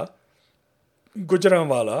Chatta,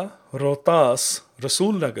 Gujranwala, Rohtas,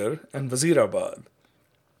 Rasulnagar, and Wazirabad.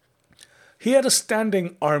 He had a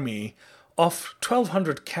standing army of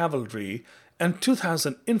 1,200 cavalry and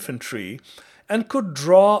 2,000 infantry and could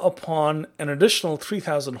draw upon an additional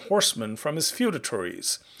 3,000 horsemen from his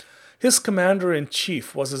feudatories. His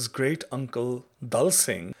commander-in-chief was his great-uncle Dal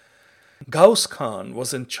Singh. Ghaus Khan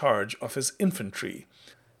was in charge of his infantry.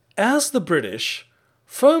 As the British,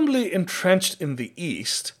 firmly entrenched in the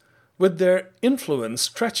east, with their influence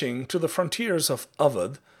stretching to the frontiers of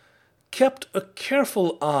Awadh, kept a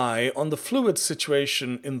careful eye on the fluid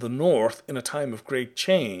situation in the north in a time of great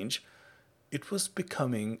change, it was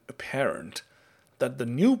becoming apparent that the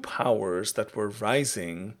new powers that were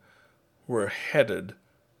rising were headed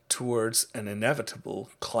towards an inevitable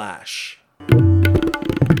clash.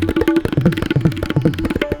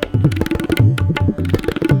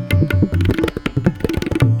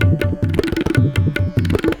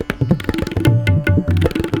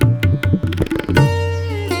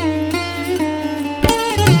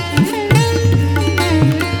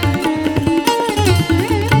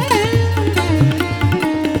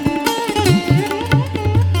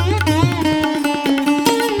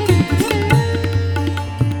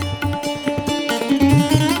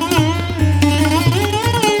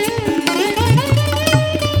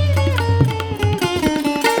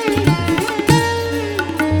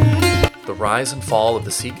 The Rise and Fall of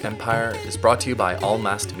the Sikh Empire is brought to you by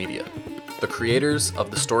Almast Media, the creators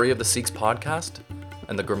of the Story of the Sikhs podcast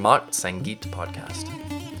and the Gurmat Sangeet podcast.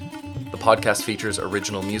 The podcast features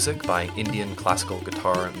original music by Indian classical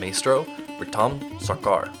guitar maestro Ritam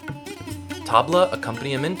Sarkar. Tabla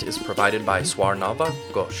accompaniment is provided by Swarnava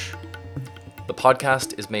Ghosh. The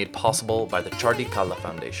podcast is made possible by the Chardi Kala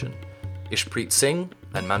Foundation, Ishpreet Singh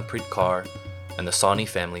and Manpreet Kaur, and the Sawhney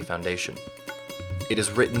Family Foundation. It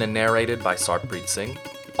is written and narrated by Sarpreet Singh,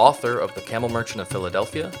 author of The Camel Merchant of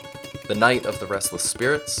Philadelphia, The Night of the Restless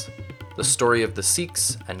Spirits, The Story of the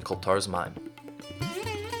Sikhs, and Kultar's Mime.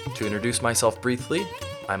 To introduce myself briefly,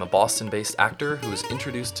 I'm a Boston-based actor who was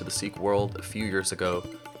introduced to the Sikh world a few years ago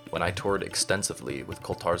when I toured extensively with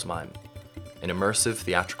Kultar's Mime, an immersive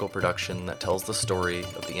theatrical production that tells the story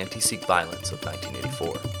of the anti-Sikh violence of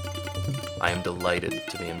 1984. I am delighted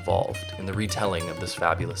to be involved in the retelling of this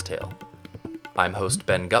fabulous tale. I'm host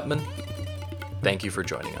Ben Gutman. Thank you for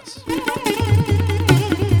joining us.